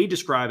what they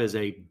describe as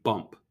a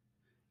bump,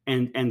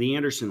 and the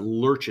Anderson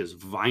lurches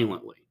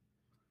violently.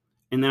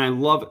 And then I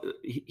love,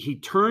 he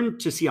turned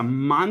to see a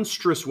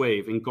monstrous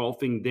wave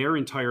engulfing their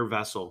entire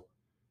vessel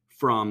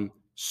from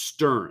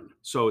stern.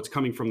 So it's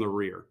coming from the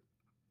rear.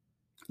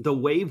 The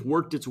wave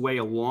worked its way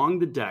along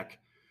the deck,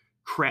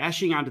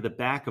 crashing onto the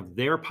back of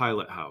their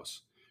pilot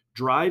house,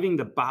 driving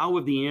the bow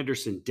of the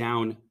Anderson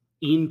down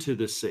into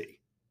the sea.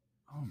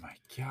 Oh, my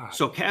God.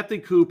 So Captain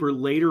Cooper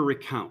later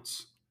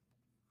recounts,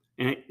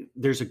 and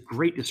there's a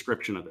great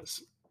description of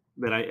this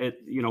that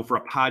for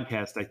a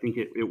podcast, I think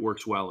it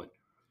works well.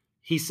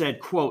 He said,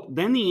 quote,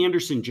 "Then the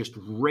Anderson just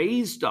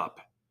raised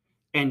up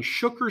and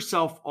shook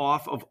herself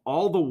off of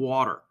all the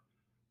water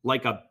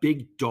like a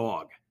big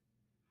dog.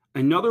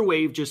 Another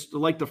wave, just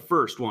like the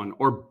first one,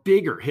 or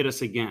bigger, hit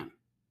us again.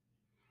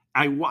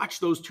 I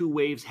watched those two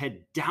waves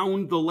head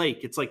down the lake.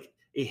 It's like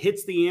it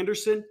hits the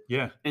Anderson,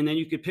 yeah, and then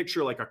you could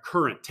picture like a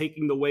current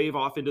taking the wave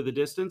off into the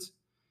distance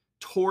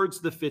towards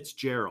the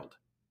Fitzgerald.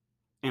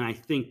 And I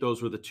think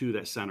those were the two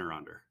that sent her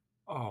under."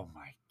 Oh,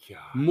 my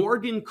God.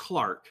 Morgan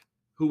Clark,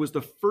 who was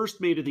the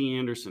first mate of the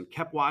Anderson,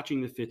 kept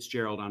watching the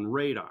Fitzgerald on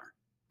radar.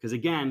 Because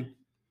again,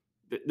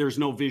 there's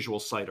no visual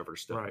sight of her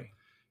still.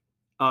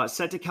 Right.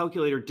 Set to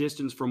calculate her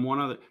distance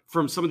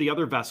from some of the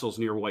other vessels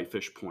near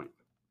Whitefish Point.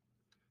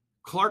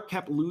 Clark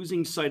kept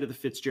losing sight of the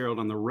Fitzgerald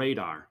on the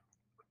radar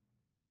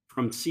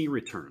from sea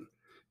return,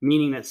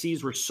 meaning that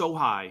seas were so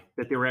high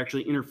that they were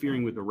actually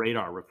interfering with the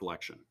radar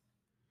reflection.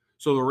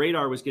 So the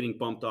radar was getting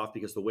bumped off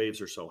because the waves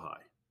are so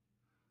high.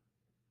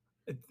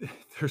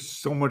 There's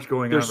so much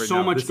going There's on right so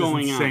now. much This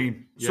going is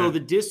insane. on. So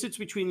the distance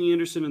between the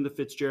Anderson and the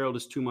Fitzgerald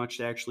is too much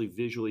to actually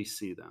visually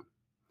see them.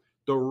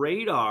 The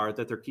radar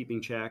that they're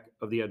keeping track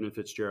of the Edmund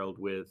Fitzgerald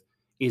with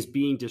is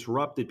being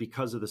disrupted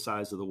because of the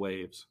size of the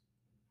waves.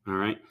 All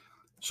right.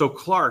 So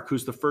Clark,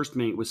 who's the first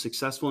mate, was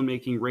successful in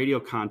making radio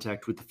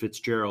contact with the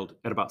Fitzgerald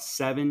at about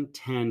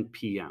 7:10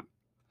 p.m.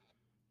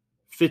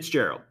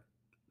 Fitzgerald,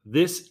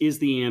 this is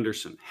the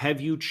Anderson.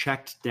 Have you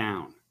checked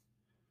down?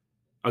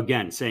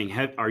 Again, saying,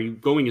 are you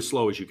going as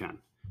slow as you can?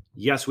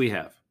 Yes, we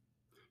have.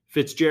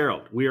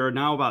 Fitzgerald, we are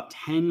now about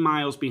 10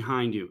 miles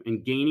behind you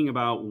and gaining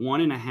about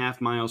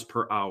 1.5 miles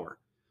per hour.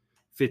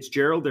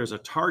 Fitzgerald, there's a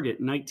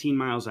target 19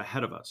 miles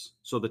ahead of us.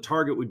 So the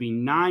target would be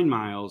 9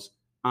 miles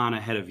on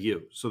ahead of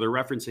you. So they're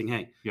referencing,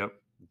 hey, Yep.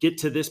 get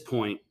to this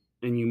point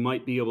and you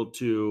might be able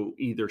to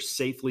either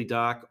safely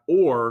dock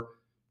or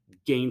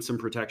gain some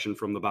protection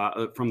from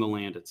the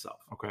land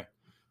itself. Okay.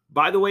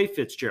 By the way,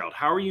 Fitzgerald,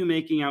 how are you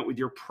making out with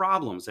your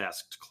problems?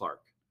 Asked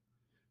Clark.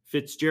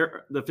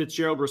 The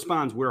Fitzgerald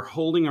responds, we're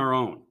holding our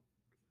own.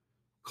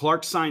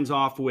 Clark signs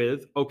off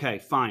with, okay,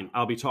 fine,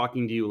 I'll be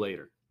talking to you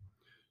later.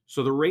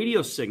 So the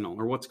radio signal,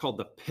 or what's called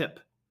the PIP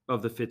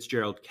of the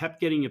Fitzgerald, kept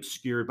getting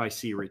obscured by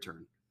sea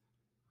return.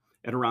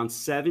 At around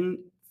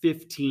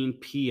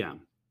 7:15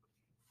 p.m.,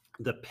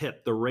 the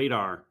PIP, the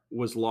radar,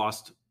 was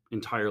lost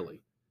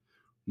entirely.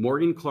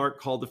 Morgan Clark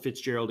called the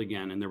Fitzgerald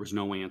again, and there was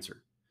no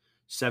answer.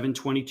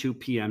 7:22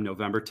 p.m.,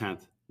 November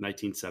 10th,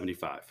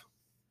 1975.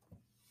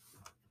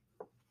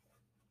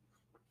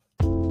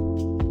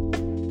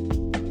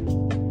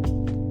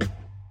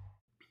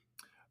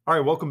 All All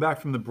right, welcome back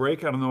from the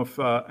break. I don't know if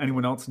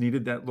anyone else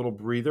needed that little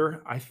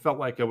breather. I felt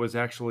like I was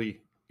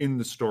actually in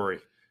the story.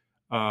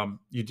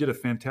 You did a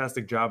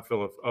fantastic job,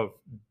 Phil, of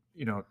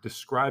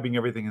describing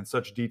everything in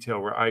such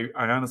detail. Where I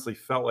honestly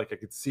felt like I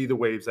could see the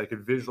waves, I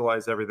could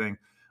visualize everything,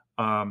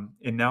 and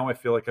now I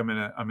feel like I'm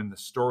in the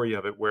story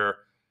of it, where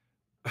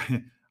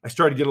I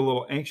started to get a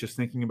little anxious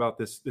thinking about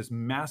this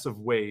massive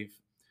wave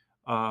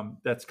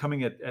that's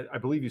coming at I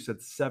believe you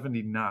said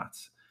 70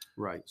 knots.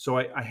 Right. So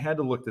I had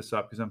to look this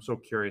up because I'm so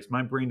curious.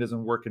 My brain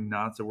doesn't work in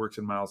knots; it works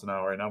in miles an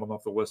hour. And I don't know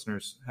if the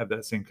listeners have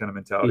that same kind of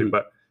mentality,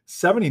 but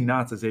 70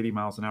 knots is 80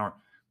 miles an hour.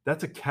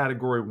 That's a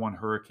Category 1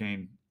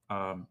 hurricane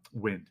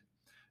wind,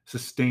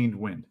 sustained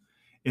wind.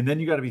 And then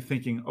you got to be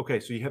thinking, okay,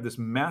 so you have this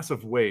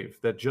massive wave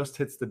that just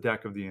hits the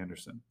deck of the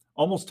Anderson,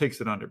 almost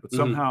takes it under, but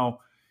somehow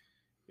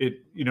it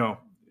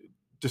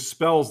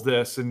dispels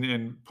this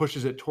and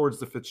pushes it towards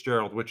the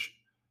Fitzgerald, which,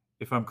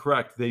 if I'm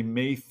correct, they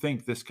may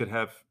think this could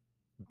have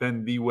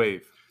been the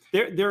wave.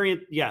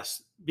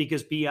 Yes,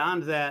 because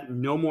beyond that,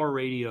 no more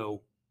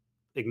radio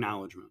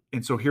acknowledgement.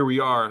 And so here we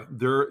are.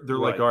 They're like,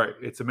 Right. all right,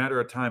 it's a matter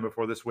of time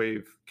before this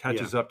wave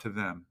catches up to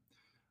them.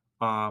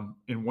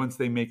 And once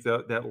they make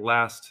that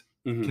last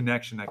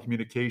connection, that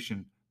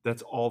communication,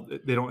 that's all.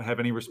 They don't have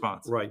any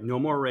response. Right. No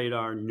more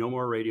radar, no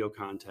more radio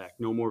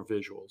contact, no more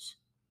visuals,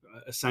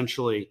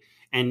 essentially.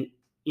 And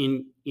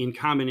in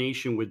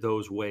combination with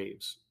those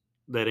waves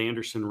that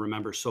Anderson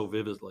remembers so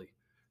vividly,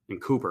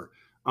 and Cooper,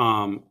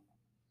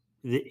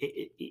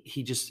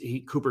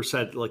 Cooper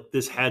said, like,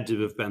 this had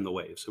to have been the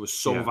waves. It was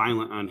so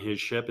violent on his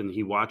ship, and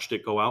he watched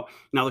it go out.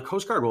 Now, the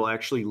Coast Guard will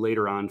actually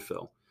later on,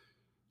 Phil,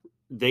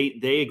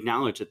 they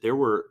acknowledge that there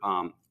were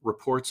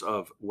reports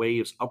of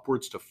waves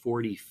upwards to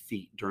 40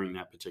 feet during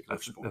that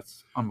particular storm.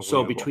 That's unbelievable.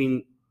 So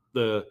between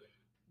some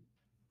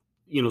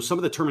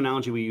of the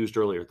terminology we used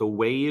earlier, the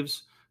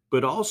waves,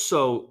 but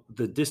also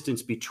the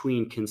distance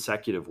between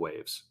consecutive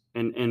waves.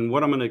 And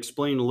what I'm going to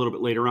explain a little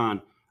bit later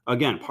on,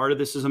 again, part of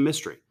this is a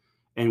mystery.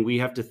 And we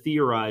have to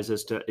theorize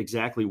as to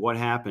exactly what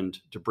happened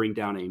to bring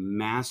down a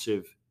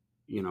massive,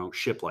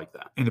 ship like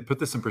that. And to put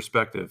this in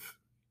perspective,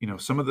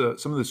 some of the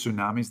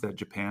tsunamis that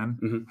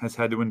Japan has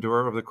had to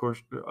endure over the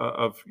course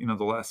of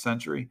the last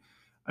century.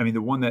 I mean,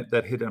 the one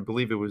that hit, I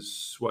believe it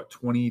was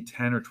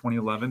 2010 or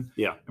 2011.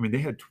 Yeah. I mean, they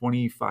had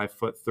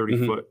 25-foot,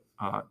 30-foot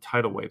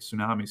tidal wave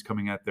tsunamis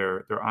coming at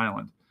their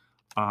island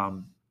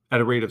at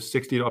a rate of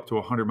 60 to up to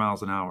 100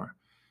 miles an hour.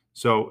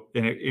 So,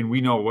 and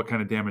we know what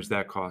kind of damage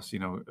that costs.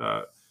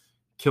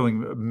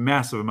 Killing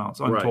massive amounts,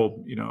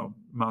 untold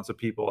amounts of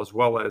people, as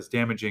well as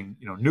damaging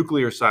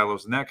nuclear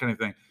silos and that kind of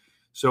thing.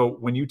 So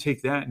when you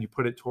take that and you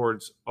put it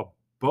towards a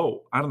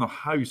boat, I don't know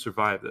how you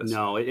survive this.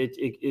 No,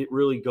 it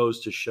really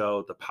goes to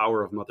show the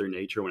power of Mother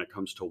Nature when it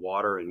comes to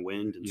water and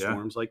wind and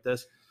storms like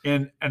this.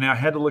 And I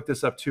had to look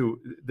this up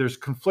too. There's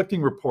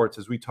conflicting reports,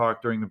 as we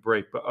talked during the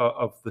break, but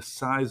of the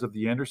size of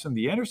the Anderson.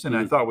 The Anderson,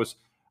 I thought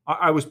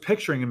I was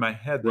picturing in my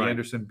head the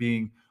Anderson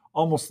being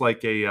almost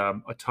like a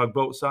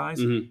tugboat size.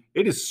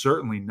 It is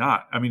certainly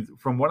not. I mean,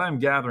 from what I'm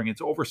gathering,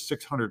 it's over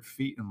 600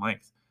 feet in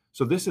length.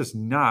 So this is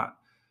not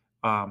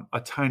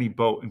a tiny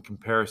boat in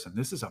comparison.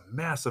 This is a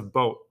massive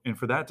boat. And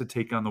for that to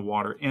take on the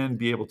water and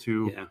be able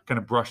to kind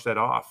of brush that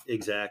off.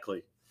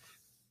 Exactly.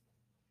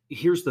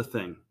 Here's the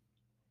thing.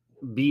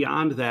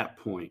 Beyond that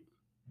point,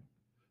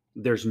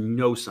 there's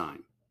no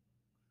sign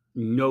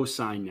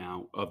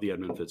now of the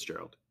Edmund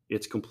Fitzgerald.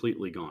 It's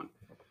completely gone.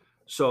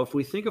 So if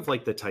we think of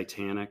like the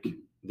Titanic,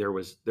 there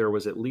was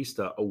at least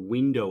a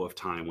window of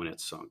time when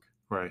it sunk.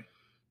 Right.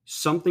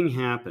 Something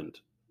happened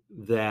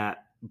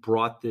that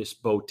brought this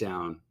boat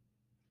down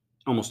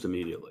almost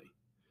immediately.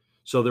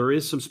 So there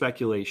is some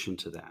speculation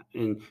to that.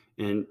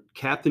 And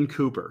Captain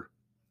Cooper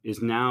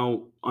is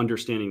now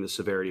understanding the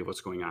severity of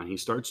what's going on. He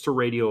starts to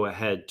radio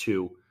ahead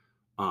to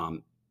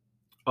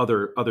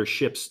other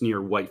ships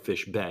near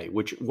Whitefish Bay,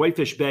 which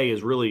Whitefish Bay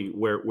is really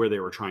where they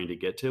were trying to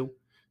get to.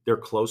 They're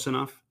close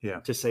enough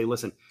to say,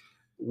 listen,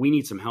 we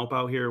need some help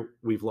out here.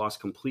 We've lost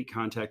complete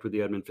contact with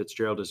the Edmund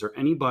Fitzgerald. Is there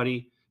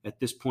anybody at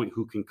this point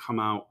who can come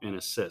out and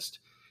assist?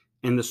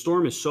 And the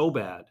storm is so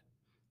bad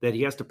that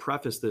he has to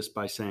preface this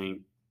by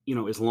saying,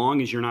 as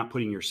long as you're not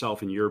putting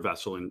yourself and your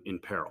vessel in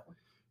peril,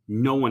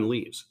 no one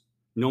leaves.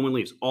 No one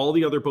leaves. All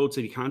the other boats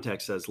that he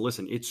contacts says,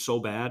 listen, it's so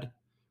bad,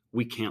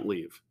 we can't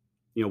leave.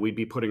 We'd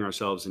be putting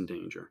ourselves in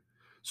danger.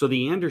 So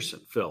the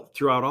Anderson, Phil,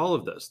 throughout all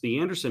of this, the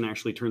Anderson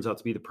actually turns out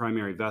to be the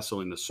primary vessel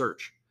in the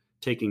search,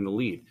 taking the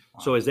lead.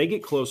 Wow. So as they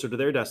get closer to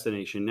their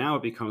destination, now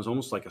it becomes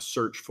almost like a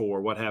search for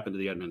what happened to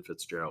the Edmund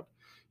Fitzgerald.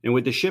 And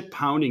with the ship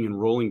pounding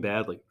and rolling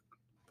badly,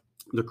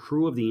 the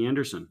crew of the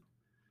Anderson,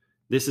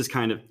 this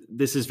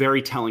is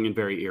very telling and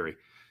very eerie.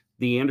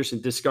 The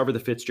Anderson discovered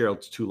the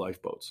Fitzgerald's 2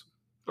 lifeboats.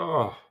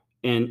 Oh.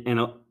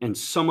 And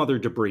some other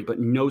debris, but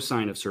no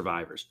sign of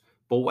survivors.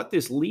 But what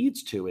this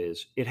leads to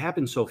is it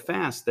happened so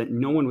fast that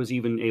no one was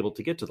even able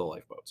to get to the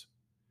lifeboats.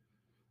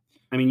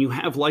 I mean, you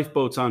have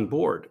lifeboats on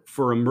board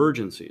for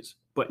emergencies,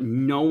 but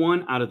no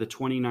one out of the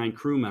 29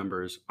 crew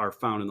members are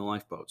found in the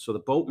lifeboat. So the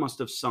boat must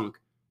have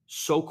sunk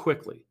so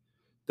quickly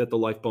that the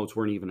lifeboats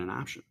weren't even an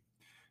option.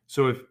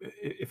 So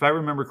if I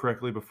remember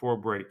correctly, before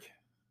break,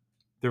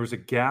 there was a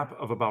gap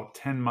of about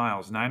 10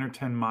 miles, 9 or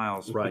 10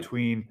 miles Right.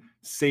 between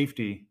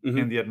safety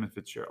Mhm. and the Edmund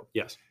Fitzgerald.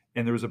 Yes.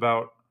 And there was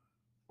about,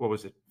 what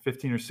was it,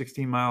 15 or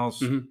 16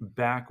 miles Mhm.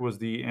 back was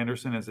the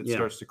Anderson as it Yeah.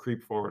 starts to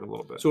creep forward a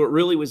little bit. So it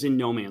really was in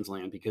no man's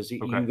land because you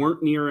Okay.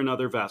 weren't near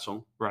another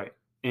vessel Right.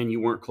 and you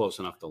weren't close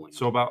enough to land.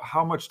 So about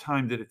how much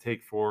time did it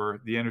take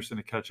for the Anderson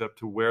to catch up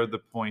to where the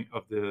point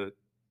of the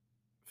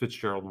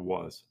Fitzgerald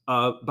was?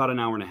 About an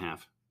hour and a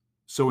half.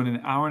 So in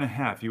an hour and a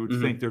half, you would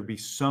Mhm. think there'd be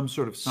some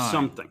sort of sign.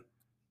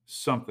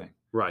 Something.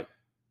 Right.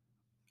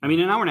 I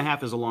mean, an hour and a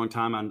half is a long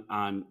time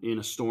on in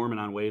a storm and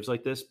on waves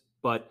like this,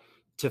 but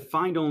to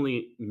find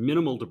only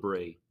minimal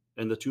debris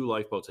and the 2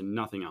 lifeboats and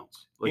nothing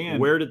else. Like, And-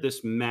 where did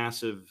this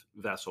massive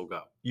vessel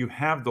go? You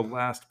have the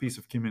last piece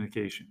of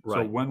communication.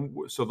 Right.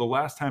 So the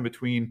last time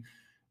between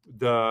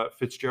the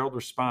Fitzgerald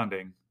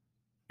responding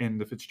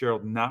and the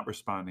Fitzgerald not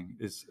responding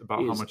is about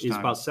how much time? Is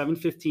about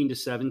 7:15 to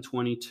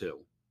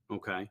 7:22.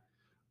 Okay.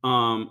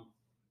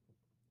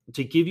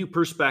 To give you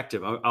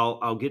perspective,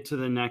 I'll get to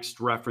the next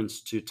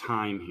reference to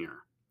time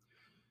here,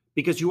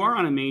 because you are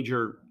on a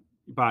major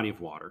body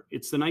of water.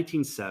 It's the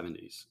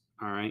 1970s.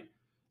 All right.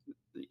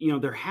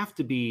 There have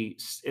to be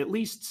at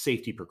least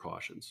safety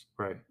precautions.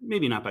 Right.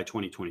 Maybe not by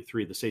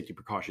 2023, the safety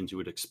precautions you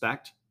would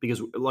expect,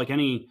 because like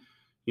any,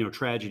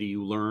 tragedy,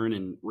 you learn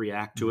and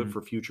react to it Mhm.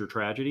 for future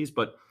tragedies.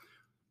 But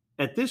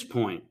at this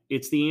point,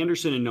 it's the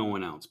Anderson and no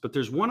one else. But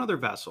there's one other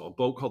vessel, a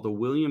boat called the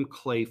William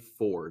Clay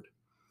Ford,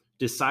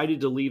 decided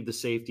to leave the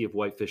safety of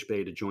Whitefish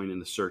Bay to join in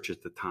the search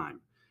at the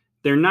time.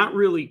 They're not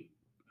really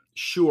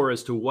sure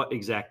as to what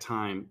exact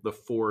time the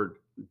Ford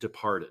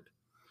departed,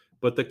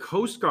 but the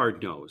Coast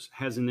Guard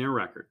has in their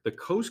record, the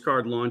Coast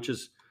Guard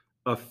launches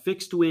a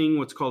fixed wing,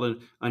 what's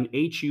called an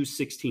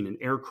HU-16, an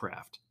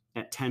aircraft,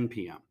 at 10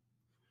 p.m.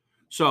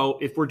 So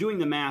if we're doing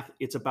the math,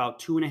 it's about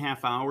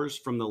 2.5 hours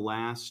from the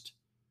last,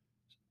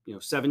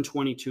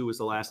 7:22 was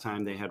the last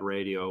time they had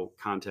radio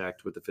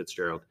contact with the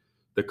Fitzgerald.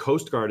 The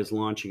Coast Guard is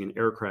launching an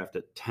aircraft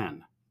at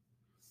 10.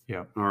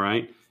 Yeah. All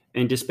right.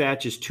 And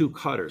dispatches 2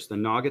 cutters, the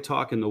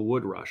Naugatuck and the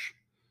Woodrush.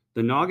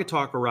 The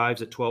Naugatuck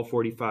arrives at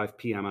 12:45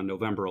 p.m. on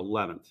November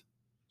 11th.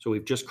 So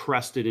we've just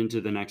crested into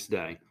the next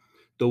day.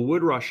 The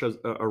Woodrush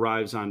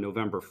arrives on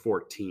November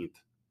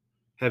 14th,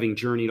 having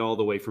journeyed all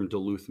the way from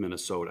Duluth,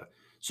 Minnesota.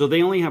 So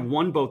they only have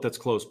one boat that's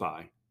close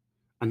by.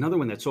 Another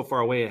one that's so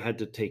far away, it had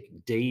to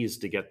take days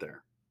to get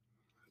there.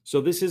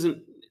 So this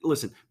isn't,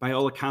 listen, by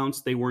all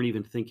accounts, they weren't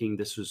even thinking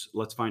this was,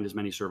 let's find as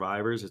many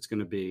survivors. It's going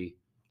to be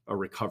a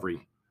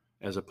recovery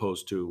as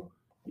opposed to,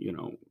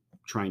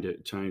 trying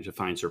to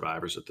find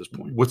survivors at this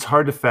point. What's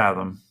hard to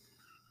fathom,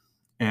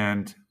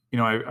 and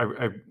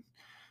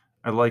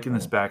I liken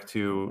this back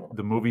to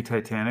the movie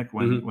Titanic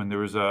when there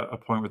was a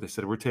point where they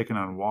said, we're taking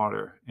on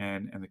water,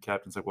 and the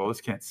captain's like, well,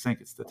 this can't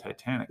sink, it's the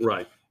Titanic.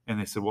 Right. And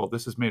they said, well,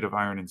 this is made of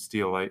iron and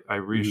steel. I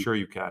reassure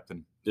you,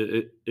 Captain,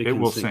 it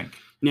will sink.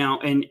 Now,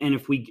 and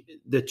if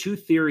the 2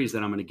 theories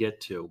that I'm going to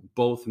get to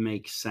both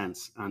make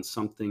sense on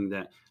something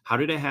that, how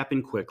did it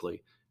happen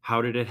quickly?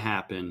 How did it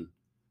happen,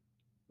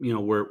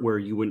 where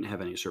you wouldn't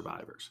have any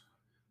survivors?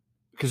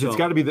 Because it's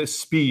got to be the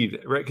speed,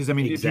 right? Because, I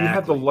mean, if you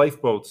have the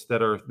lifeboats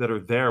that are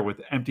there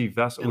with empty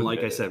vessels. And like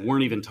I said,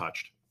 weren't even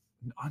touched.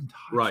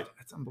 Untouched. Right.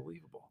 That's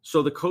unbelievable.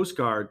 So the Coast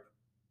Guard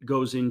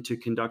goes into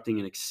conducting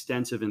an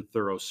extensive and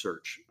thorough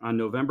search on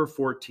November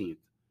 14th.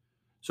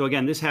 So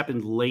again, this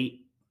happened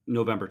late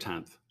November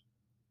 10th.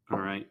 All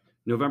right.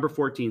 November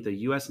 14th, a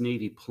U.S.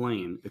 Navy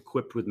plane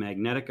equipped with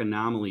magnetic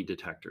anomaly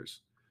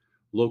detectors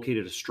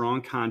located a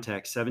strong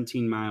contact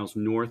 17 miles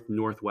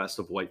northwest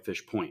of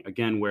Whitefish Point,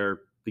 again,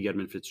 where the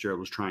Edmund Fitzgerald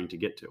was trying to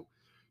get to.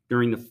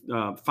 During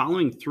the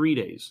following 3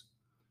 days,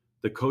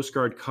 the Coast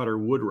Guard cutter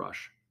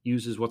Woodrush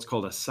uses what's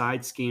called a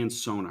side scan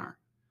sonar.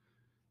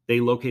 They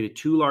located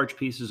 2 large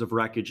pieces of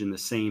wreckage in the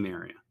same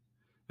area.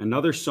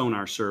 Another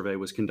sonar survey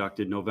was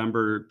conducted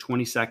November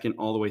 22nd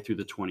all the way through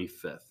the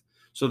 25th.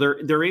 So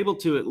they're able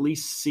to at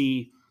least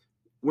see,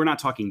 we're not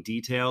talking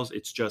details,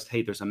 it's just,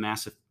 hey, there's a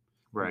massive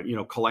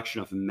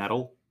collection of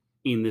metal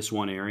in this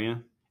one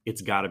area.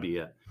 It's got to be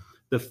it.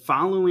 The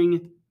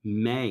following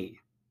May,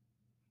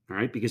 all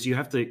right, because you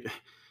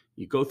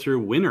go through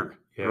winter,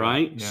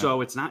 right? Yeah.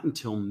 So it's not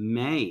until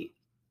May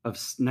of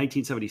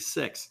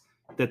 1976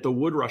 that the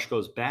Woodrush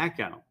goes back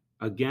out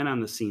again on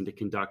the scene to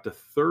conduct a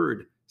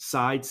 3rd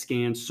side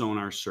scan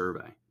sonar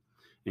survey.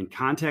 And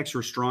contacts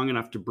were strong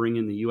enough to bring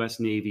in the U.S.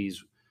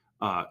 Navy's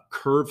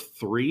Curve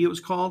 3, it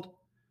was called,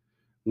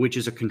 which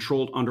is a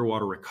controlled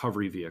underwater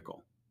recovery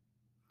vehicle.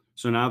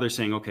 So now they're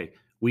saying, okay,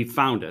 we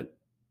found it.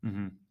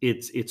 Mm-hmm.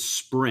 It's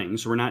spring,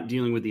 so we're not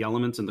dealing with the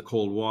elements in the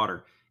cold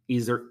water.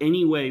 Is there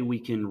any way we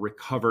can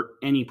recover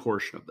any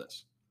portion of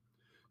this?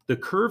 The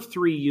Curve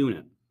 3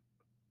 unit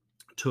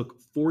took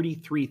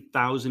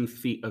 43,000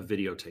 feet of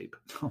videotape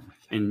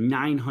and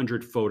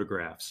 900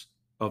 photographs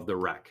of the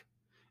wreck.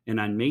 And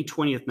on May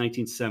 20th,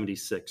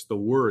 1976, the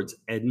words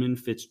Edmund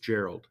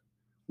Fitzgerald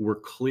were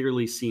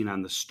clearly seen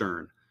on the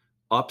stern,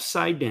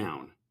 upside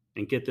down,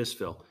 and get this,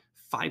 Phil,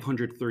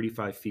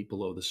 535 feet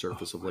below the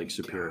surface of Lake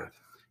Superior. God.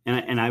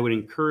 And I would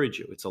encourage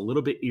you, it's a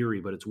little bit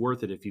eerie, but it's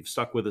worth it if you've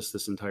stuck with us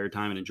this entire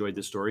time and enjoyed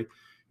this story.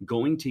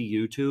 Going to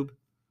YouTube,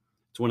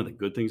 it's one of the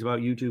good things about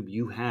YouTube.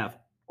 You have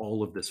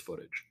all of this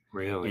footage.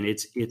 Really? And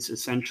it's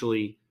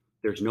essentially,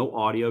 there's no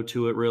audio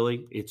to it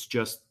really. It's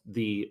just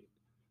the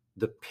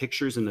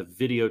pictures and the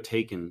video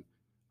taken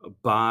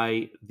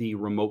by the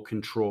remote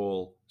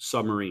control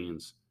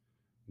submarines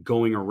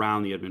going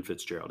around the Edmund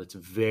Fitzgerald. It's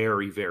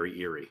very, very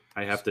eerie,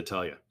 I have to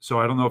tell you. So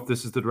I don't know if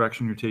this is the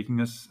direction you're taking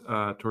us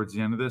towards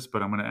the end of this,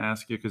 but I'm going to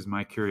ask you because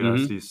my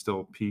curiosity is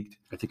still piqued.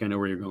 I think I know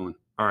where you're going.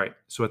 All right.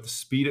 So at the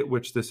speed at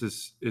which this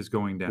is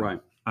going down, Right.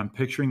 I'm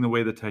picturing the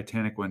way the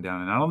Titanic went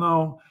down. And I don't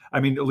know. I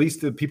mean, at least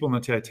the people in the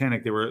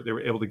Titanic, they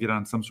were able to get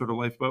on some sort of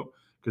lifeboat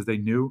because they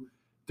knew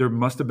there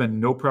must have been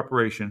no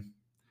preparation.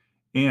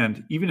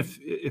 And even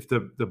if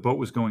the boat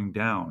was going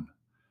down,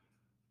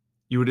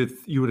 you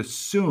would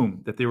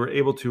assume that they were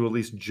able to at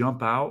least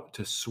jump out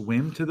to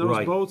swim to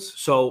those boats.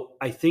 So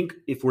I think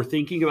if we're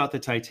thinking about the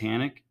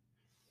Titanic,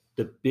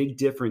 the big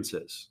difference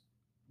is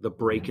the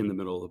break in the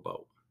middle of the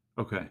boat.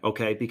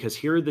 Okay. Because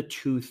here are the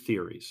two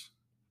theories.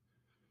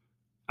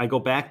 I go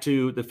back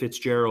to the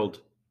Fitzgerald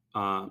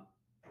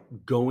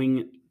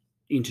going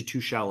into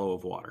too shallow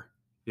of water.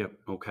 Yep.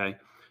 Okay.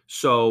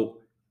 So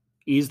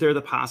is there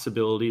the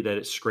possibility that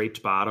it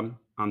scraped bottom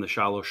on the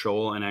shallow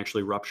shoal and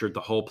actually ruptured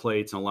the hull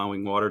plates and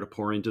allowing water to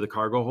pour into the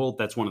cargo hold?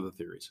 That's one of the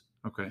theories.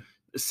 Okay.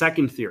 The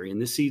second theory,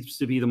 and this seems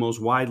to be the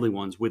most widely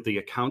ones, with the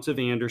accounts of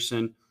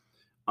Anderson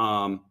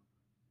and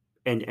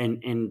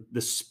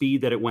the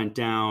speed that it went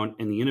down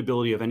and the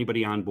inability of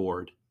anybody on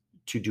board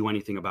to do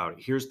anything about it.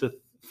 Here's the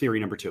theory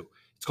number two.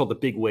 It's called the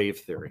big wave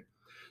theory.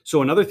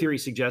 So another theory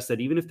suggests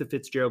that even if the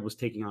Fitzgerald was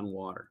taking on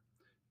water,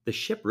 the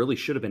ship really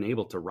should have been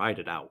able to ride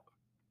it out.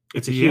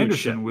 It's a huge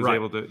ship, was right?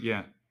 Able to,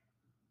 yeah.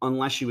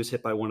 Unless she was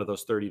hit by one of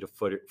those 30 to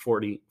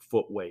 40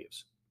 foot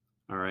waves.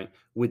 All right.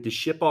 With the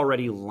ship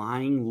already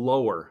lying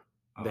lower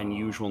than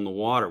usual in the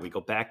water, we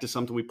go back to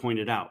something we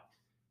pointed out.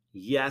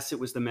 Yes, it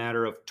was the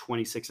matter of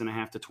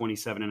 26.5 to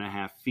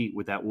 27.5 feet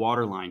with that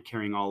water line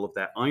carrying all of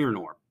that iron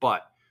ore.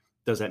 But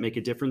does that make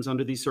a difference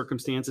under these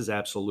circumstances?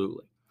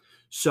 Absolutely.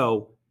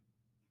 So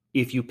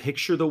if you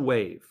picture the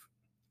wave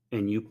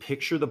and you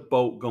picture the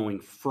boat going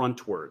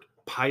frontward,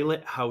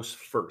 pilot house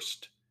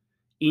first,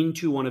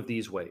 into one of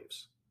these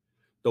waves,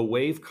 the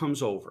wave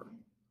comes over,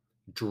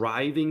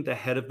 driving the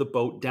head of the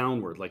boat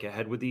downward like it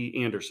had with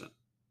the Anderson,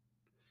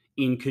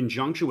 in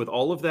conjunction with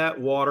all of that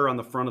water on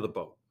the front of the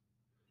boat,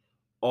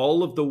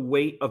 all of the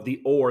weight of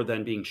the ore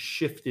then being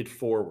shifted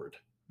forward.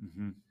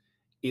 Mm-hmm.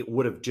 It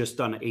would have just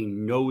done a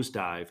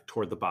nosedive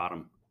toward the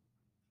bottom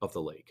of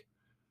the lake.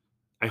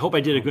 I hope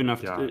I did a good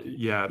enough.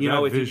 Yeah.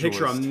 If you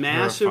picture a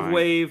massive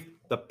wave,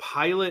 the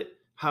pilot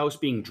house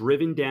being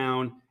driven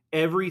down,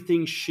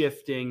 everything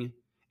shifting,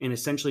 and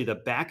essentially the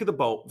back of the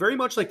boat, very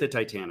much like the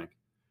Titanic,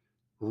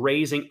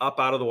 raising up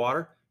out of the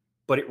water,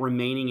 but it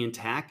remaining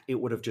intact, it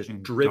would have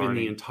just driven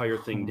the entire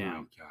thing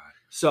down. God.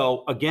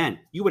 So again,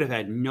 you would have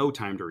had no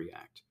time to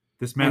react.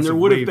 And there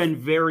would have been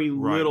very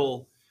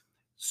little.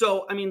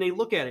 So, I mean, they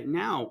look at it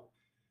now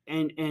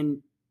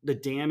and the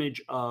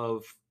damage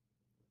of,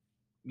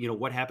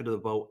 what happened to the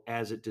boat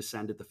as it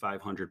descended the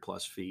 500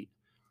 plus feet,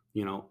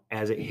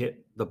 as it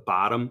hit the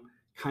bottom,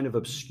 kind of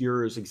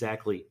obscures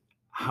exactly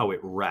how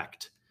it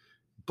wrecked.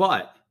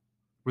 But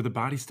were the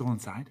bodies still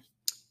inside?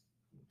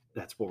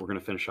 That's what we're going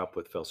to finish up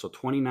with, Phil. So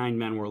 29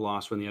 men were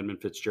lost when the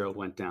Edmund Fitzgerald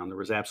went down. There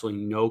was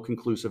absolutely no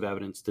conclusive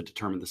evidence to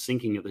determine the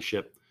sinking of the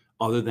ship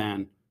other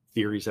than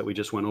theories that we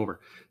just went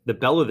over. The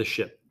bell of the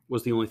ship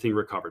was the only thing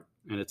recovered,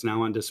 and it's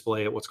now on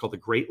display at what's called the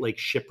Great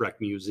Lakes Shipwreck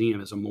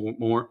Museum as a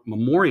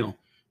memorial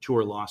to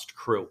her lost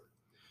crew.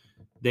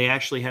 They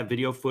actually have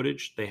video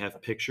footage. They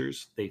have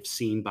pictures. They've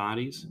seen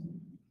bodies.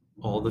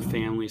 All the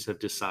families have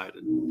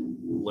decided,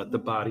 let the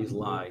bodies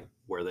lie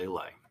where they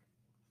lay.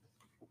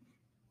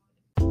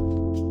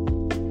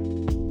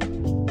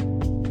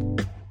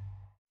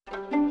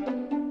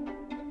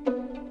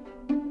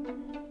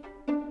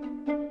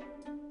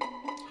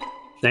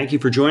 Thank you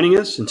for joining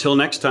us. Until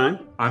next time,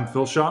 I'm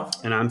Phil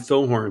Schaff. And I'm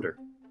Phil Horrender.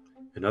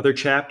 Another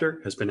chapter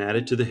has been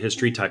added to the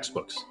history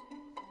textbooks.